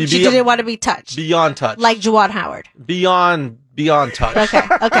she didn't want to be touched. Beyond touch. Like Juwan Howard. Beyond touch.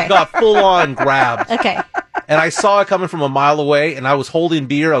 Okay. Got full on grabbed. Okay. And I saw it coming from a mile away, and I was holding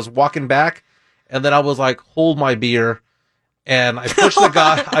beer. I was walking back, and then I was like, hold my beer. And I pushed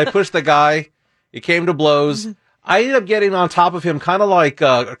the guy. It came to blows. Mm-hmm. I ended up getting on top of him, kind of like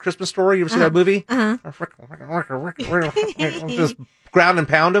A Christmas Story. You ever seen that movie? Just ground and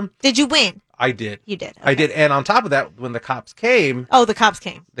pound him. Did you win? I did. You did. I did. And on top of that, when the cops came. Oh, the cops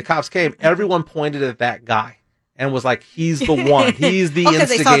came. Everyone pointed at that guy and was like, he's the one. He's the instigator. Because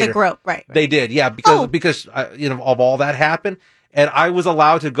they saw the grope, right. They did, yeah, because of all that happened. And I was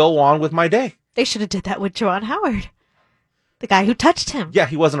allowed to go on with my day. They should have did that with Juwan Howard. The guy who touched him. Yeah,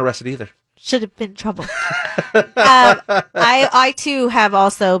 he wasn't arrested either. Should have been in trouble. I too have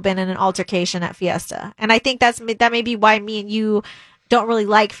also been in an altercation at Fiesta. And I think that may be why me and you don't really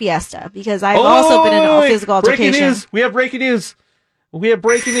like Fiesta, because I've also been in a physical altercation. Breaking news. We have breaking news.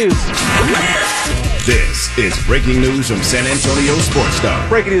 This is breaking news from San Antonio Sports Star.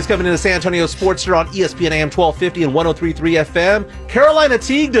 Breaking news coming into San Antonio Sports Star on ESPN AM 1250 and 103.3 FM. Carolina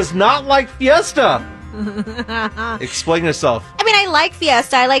Teague does not like Fiesta. Explain yourself. I like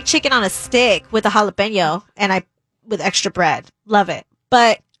Fiesta. I like chicken on a stick with a jalapeno and with extra bread. Love it.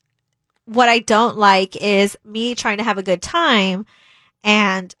 But what I don't like is me trying to have a good time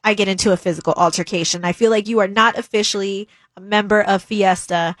and I get into a physical altercation. I feel like you are not officially a member of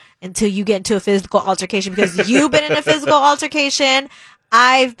Fiesta until you get into a physical altercation, because you've been in a physical altercation.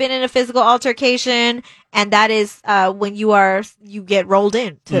 I've been in a physical altercation, and that is when you get rolled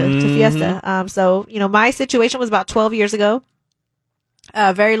in to Fiesta. So, my situation was about 12 years ago.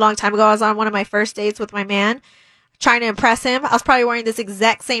 A very long time ago. I was on one of my first dates with my man, trying to impress him. I was probably wearing this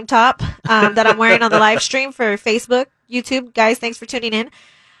exact same top that I'm wearing on the live stream for Facebook, YouTube. Guys, thanks for tuning in.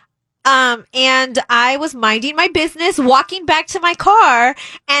 And I was minding my business, walking back to my car,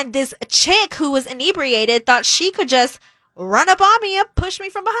 and this chick who was inebriated thought she could just run up on me and push me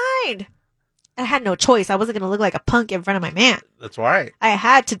from behind. I had no choice. I wasn't going to look like a punk in front of my man. That's right. I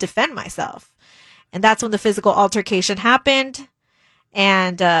had to defend myself. And that's when the physical altercation happened.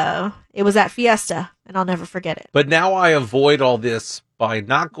 And it was at Fiesta, and I'll never forget it. But now I avoid all this by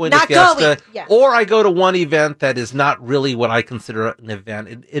not going to Fiesta, or I go to one event that is not really what I consider an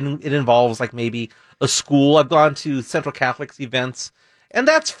event. It involves like maybe a school. I've gone to Central Catholic's events, and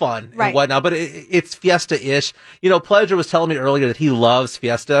that's fun and whatnot, but it's Fiesta-ish. Pleasure was telling me earlier that he loves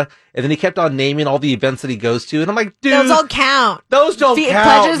Fiesta, and then he kept on naming all the events that he goes to, and I'm like, dude, those don't count. Those don't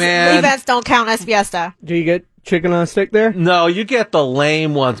count, Pleasure's man. Events don't count as Fiesta. Do you get chicken on a stick there? No, you get the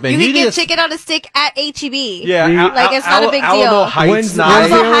lame ones, man. You can get chicken on a stick at HEB. Yeah, like it's not a big Alamo deal. Heights When's night.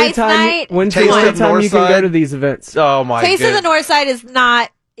 the only Heights time? night? When's the Taste only of time you can go Northside? to these events? Oh my! Taste of the North Side is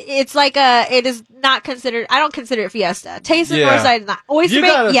not. It's like it is not considered. I don't consider it Fiesta. Taste of the North Side is not. Oyster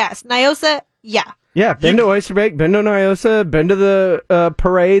Bake, yes. Nyosa, yeah. Yeah, been to Oyster Bake, been to Nyosa, been to the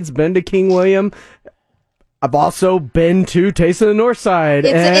parades, been to King William. I've also been to Taste of the North Side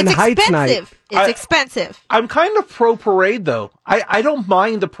and It's Heights Night. expensive. It's expensive. I'm kind of pro parade though. I don't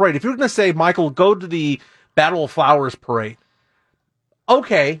mind the parade. If you're going to say, Michael, go to the Battle of Flowers parade,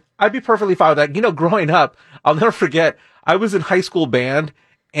 okay, I'd be perfectly fine with that. You know, growing up, I'll never forget, I was in high school band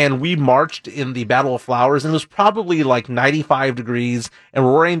and we marched in the Battle of Flowers, and it was probably like 95 degrees, and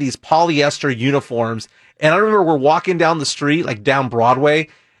we're wearing these polyester uniforms. And I remember we're walking down the street, like down Broadway,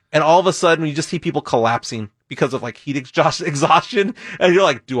 and all of a sudden you just see people collapsing because of like heat exhaustion. And you're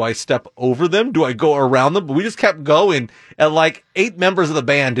like, do I step over them? Do I go around them? But we just kept going. And like 8 members of the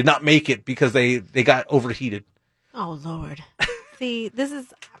band did not make it because they got overheated. Oh, Lord. See,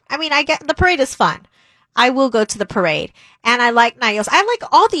 I get the parade is fun. I will go to the parade. And I like Nios. I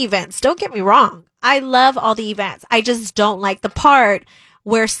like all the events. Don't get me wrong. I love all the events. I just don't like the part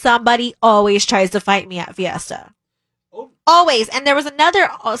where somebody always tries to fight me at Fiesta. Always. And there was another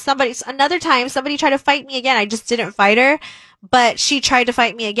time somebody tried to fight me again. I just didn't fight her, but she tried to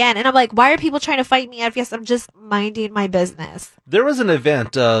fight me again. And I'm like, why are people trying to fight me at Fiesta? I'm just minding my business. There was an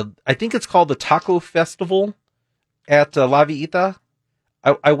event, I think it's called the Taco Festival at La Villita.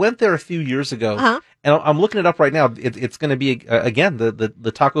 I went there a few years ago, and I'm looking it up right now. It's going to be, again,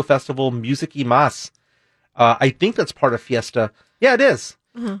 the Taco Festival Music y Mas. I think that's part of Fiesta. Yeah, it is.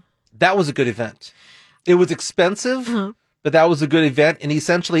 That was a good event. It was expensive, but that was a good event. And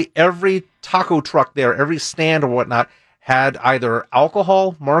essentially every taco truck there, every stand or whatnot, had either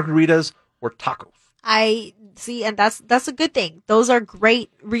alcohol, margaritas, or tacos. I see, and that's a good thing. Those are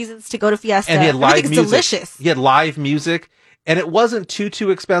great reasons to go to Fiesta. And he had live music. Delicious. He had live music, and it wasn't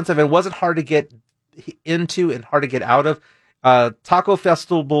too expensive. It wasn't hard to get into and hard to get out of. Taco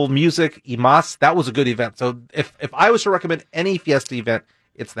Festival Music y Mas, that was a good event. So if I was to recommend any Fiesta event,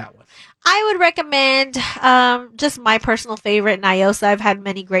 it's that one. I would recommend just my personal favorite, Niosa. I've had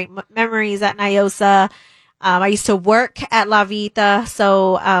many great memories at Niosa. I used to work at La Vita,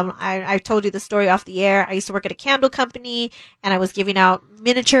 so I told you the story off the air. I used to work at a candle company, and I was giving out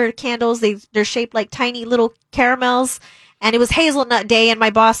miniature candles. They're shaped like tiny little caramels, and it was hazelnut day, and my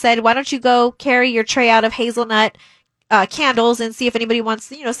boss said, why don't you go carry your tray out of hazelnut candles and see if anybody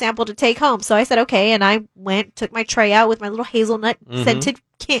wants, sample to take home. So I said, okay. And I took my tray out with my little hazelnut scented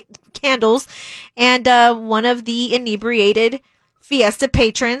candles. And one of the inebriated Fiesta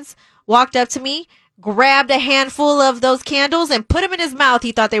patrons walked up to me, grabbed a handful of those candles and put them in his mouth.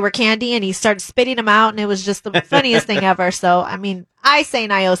 He thought they were candy and he started spitting them out. And it was just the funniest thing ever. So, I say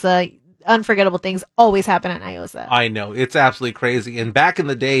Niosa, unforgettable things always happen at Niosa. I know. It's absolutely crazy. And back in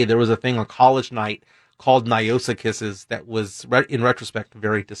the day, there was a thing on college night called Niosa Kisses that was, in retrospect,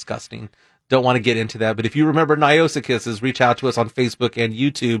 very disgusting. Don't want to get into that, but if you remember Niosa Kisses, reach out to us on Facebook and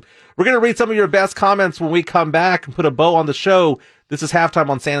YouTube. We're going to read some of your best comments when we come back and put a bow on the show. This is Halftime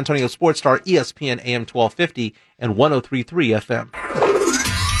on San Antonio Sports Star, ESPN AM 1250 and 103.3 FM.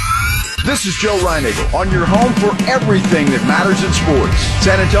 This is Joe Reinagle on your home for everything that matters in sports.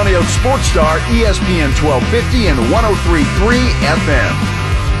 San Antonio Sports Star, ESPN 1250 and 103.3 FM.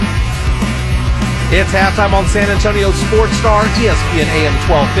 It's Halftime on San Antonio Sports Star, ESPN AM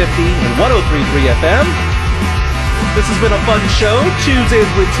 1250 and 103.3 FM. This has been a fun show. Tuesdays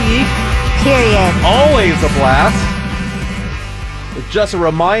with T. Period. Always a blast. Just a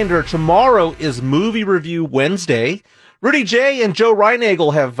reminder, tomorrow is Movie Review Wednesday. Rudy J. and Joe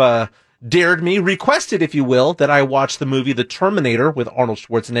Reinagle have dared me, requested, if you will, that I watch the movie The Terminator with Arnold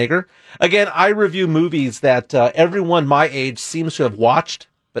Schwarzenegger. Again, I review movies that everyone my age seems to have watched,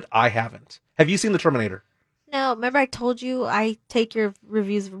 but I haven't. Have you seen The Terminator? No, remember I told you I take your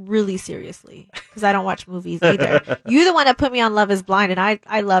reviews really seriously because I don't watch movies either. You're the one that put me on Love is Blind, and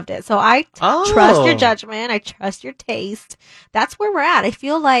I loved it. So I trust your judgment. I trust your taste. That's where we're at. I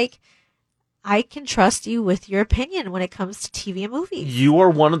feel like I can trust you with your opinion when it comes to TV and movies. You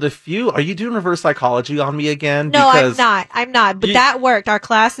are one of the few. Are you doing reverse psychology on me again? No, I'm not. But that worked. Our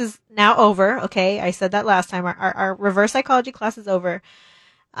class is now over. Okay, I said that last time. Our reverse psychology class is over.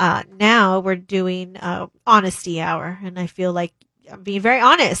 Now we're doing honesty hour, and I feel like I'm being very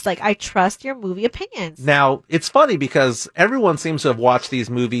honest. Like, I trust your movie opinions. Now, it's funny because everyone seems to have watched these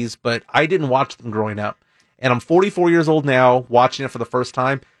movies, but I didn't watch them growing up. And I'm 44 years old now, watching it for the first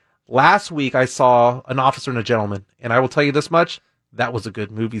time. Last week, I saw An Officer and a Gentleman, and I will tell you this much, that was a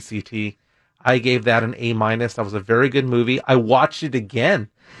good movie, CT. I gave that an A-. That was a very good movie. I watched it again.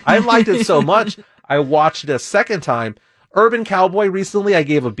 I liked it so much, I watched it a second time. Urban Cowboy recently I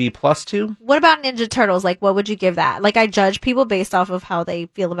gave a B+ to. What about Ninja Turtles? Like, what would you give that? Like, I judge people based off of how they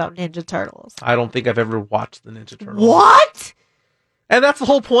feel about Ninja Turtles. I don't think I've ever watched the Ninja Turtles. What? And that's the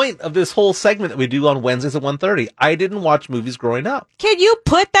whole point of this whole segment that we do on Wednesdays at 1:30. I didn't watch movies growing up. Can you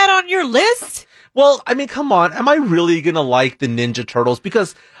put that on your list? Well, I mean, come on. Am I really going to like the Ninja Turtles?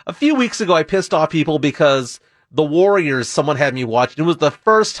 Because a few weeks ago, I pissed off people because The Warriors, someone had me watch. It was the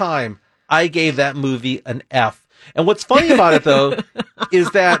first time I gave that movie an F. And what's funny about it, though, is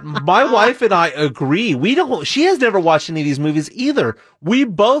that my wife and I agree. She has never watched any of these movies either. We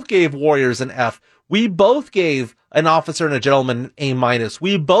both gave Warriors an F. We both gave An Officer and a Gentleman an A-.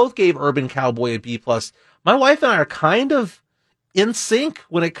 We both gave Urban Cowboy a B+. My wife and I are kind of in sync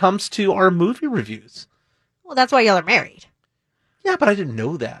when it comes to our movie reviews. Well, that's why y'all are married. Yeah, but I didn't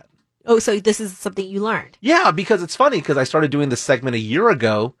know that. Oh, so this is something you learned. Yeah, because it's funny because I started doing this segment a year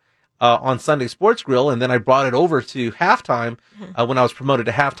ago on Sunday Sports Grill, and then I brought it over to Halftime when I was promoted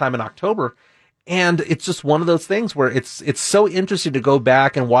to Halftime in October. And it's just one of those things where it's so interesting to go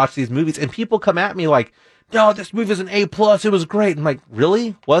back and watch these movies, and people come at me like, "No, this movie is an A+. It was great." I'm like,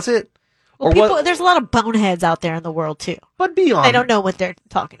 "Really? Was it?" Well, there's a lot of boneheads out there in the world too. But beyond, they don't know what they're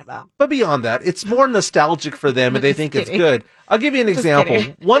talking about. But beyond that, it's more nostalgic for them, and they think it's good. I'll give you an example.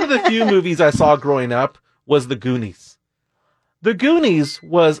 kidding. One of the few movies I saw growing up was The Goonies. The Goonies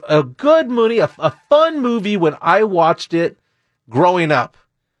was a good movie, a fun movie when I watched it growing up.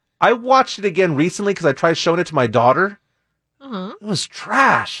 I watched it again recently because I tried showing it to my daughter. It was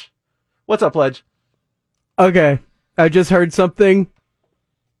trash. What's up, Pledge? Okay, I just heard something,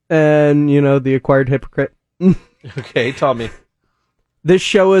 and, the acquired hypocrite. Okay, tell me. This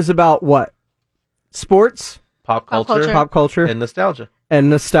show is about what? Sports? Pop culture. Pop culture. And nostalgia.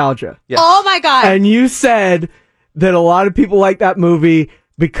 Yes. Oh, my God. And you said that a lot of people like that movie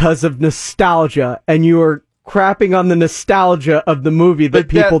because of nostalgia, and you were crapping on the nostalgia of the movie that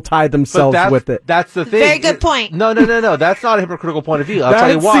people tie themselves with it. That's the thing. Very good point. No. That's not a hypocritical point of view. I'll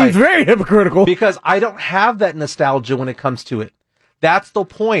tell you why. That seems very hypocritical. Because I don't have that nostalgia when it comes to it. That's the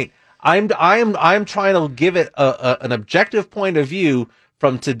point. I'm trying to give it an objective point of view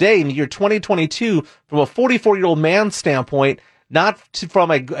from today in the year 2022 from a 44-year-old man's standpoint, not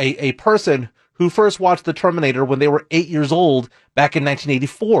from a person who first watched The Terminator when they were 8 years old back in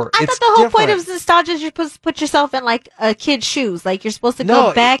 1984. I thought the whole point of nostalgia is you're supposed to put yourself in like a kid's shoes. Like you're supposed to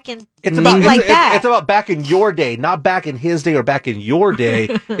go back and it's think about, like that. It's about back in your day, not back in his day or back in your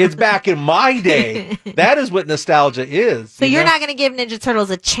day. It's back in my day. That is what nostalgia is. So you're not going to give Ninja Turtles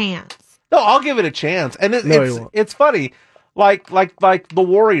a chance. No, I'll give it a chance. And it's funny. Like the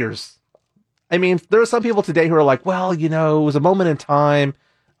Warriors. I mean, there are some people today who are like, well, it was a moment in time.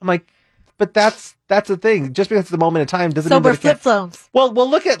 I'm like, but that's the thing. Just because it's a moment in time doesn't mean that it can't. flip-flops. Well,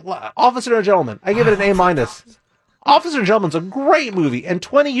 look at Officer and Gentleman. I give it an A-. Officer and Gentleman's a great movie, and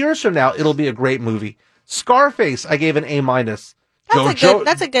 20 years from now, it'll be a great movie. Scarface, I gave an A-. That's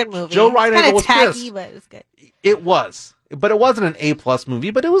a good movie. Joe Reinagle was tacky, pissed. but it's good. It was, but it wasn't an A+ movie,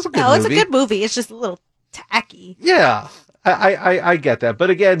 but it was a good movie. No, it's a good movie. It's just a little tacky. Yeah. I get that.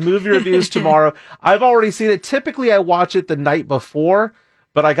 But again, movie reviews tomorrow. I've already seen it. Typically, I watch it the night before,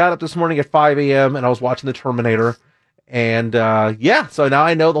 but I got up this morning at 5 a.m. and I was watching The Terminator. And so now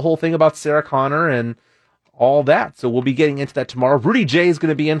I know the whole thing about Sarah Connor and all that. So we'll be getting into that tomorrow. Rudy J is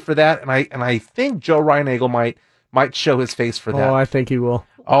going to be in for that. And I think Joe Reinagle might show his face for that. Oh, I think he will.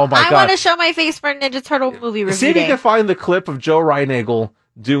 Oh, my God. I want to show my face for a Ninja Turtle movie review. See if you day. can find the clip of Joe Reinagle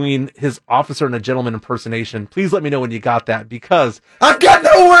doing his Officer and a Gentleman impersonation. Please let me know when you got that, because I've got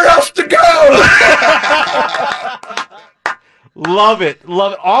nowhere else to go. Love it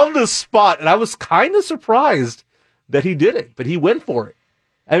on the spot. And I was kind of surprised that he did it, but he went for it.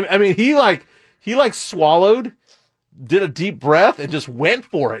 I mean, he swallowed, did a deep breath, and just went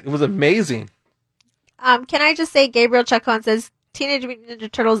for it. It was amazing. Can I just say, Gabriel Chacon says Teenage Mutant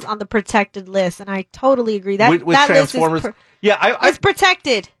Ninja Turtles on the protected list, and I totally agree. That with that Transformers, list is it's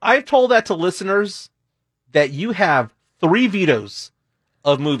protected. I've told that to listeners that you have 3 vetoes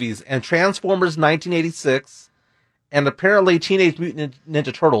of movies, and Transformers 1986, and apparently Teenage Mutant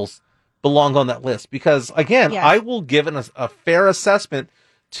Ninja Turtles belong on that list, because again, Yes. I will give a fair assessment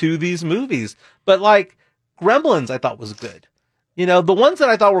to these movies. But like Gremlins, I thought was good. The ones that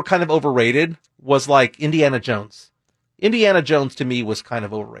I thought were kind of overrated was like Indiana Jones. Indiana Jones to me was kind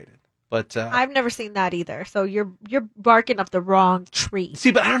of overrated. But I've never seen that either. So you're barking up the wrong tree.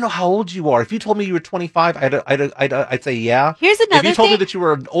 see, but I don't know how old you are. If you told me you were 25, I'd say yeah. Here's another If you told me thing. that you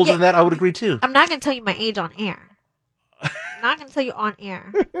were older than that, I would agree too. I'm not going to tell you my age on air. I'm not going to tell you on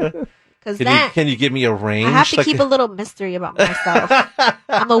air. Because then Can you give me a range? I have to keep a little mystery about myself.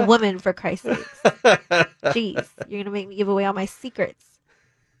 I'm a woman, for Christ's sakes. Jeez, you're going to make me give away all my secrets.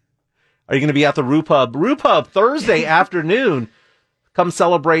 Are you going to be at the Rupub? Rupub Thursday afternoon. Come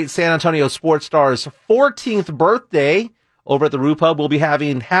celebrate San Antonio Sports Stars' 14th birthday over at the Rupub. We'll be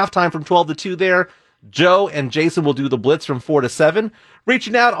having halftime from 12 to 2 there. Joe and Jason will do the Blitz from 4 to 7.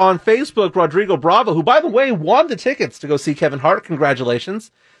 Reaching out on Facebook, Rodrigo Bravo, who, by the way, won the tickets to go see Kevin Hart. Congratulations.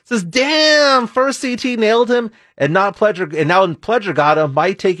 Says, damn, first CT nailed him, and now Pledger got him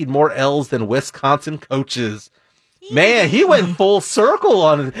by taking more L's than Wisconsin coaches. Man, he went full circle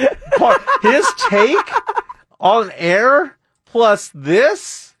on his take on air plus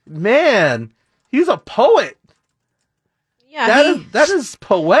this. Man, he's a poet. Yeah, that is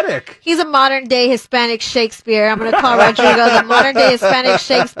poetic. He's a modern day Hispanic Shakespeare. I'm going to call Rodrigo the modern day Hispanic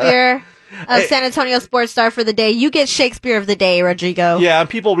Shakespeare of San Antonio Sports Star for the day. You get Shakespeare of the day, Rodrigo. Yeah, and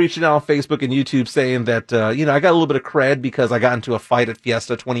people reaching out on Facebook and YouTube saying that, I got a little bit of cred because I got into a fight at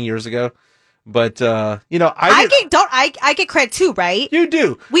Fiesta 20 years ago. But, I get cred too, right? You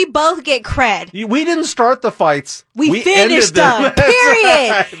do. We both get cred. We didn't start the fights. We finished them,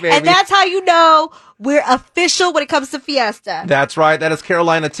 period. Right, and that's how you know we're official when it comes to Fiesta. That's right. That is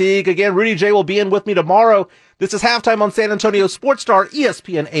Carolina Teague. Again, Rudy J will be in with me tomorrow. This is Halftime on San Antonio Sports Star,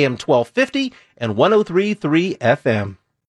 ESPN AM 1250 and 103.3 FM.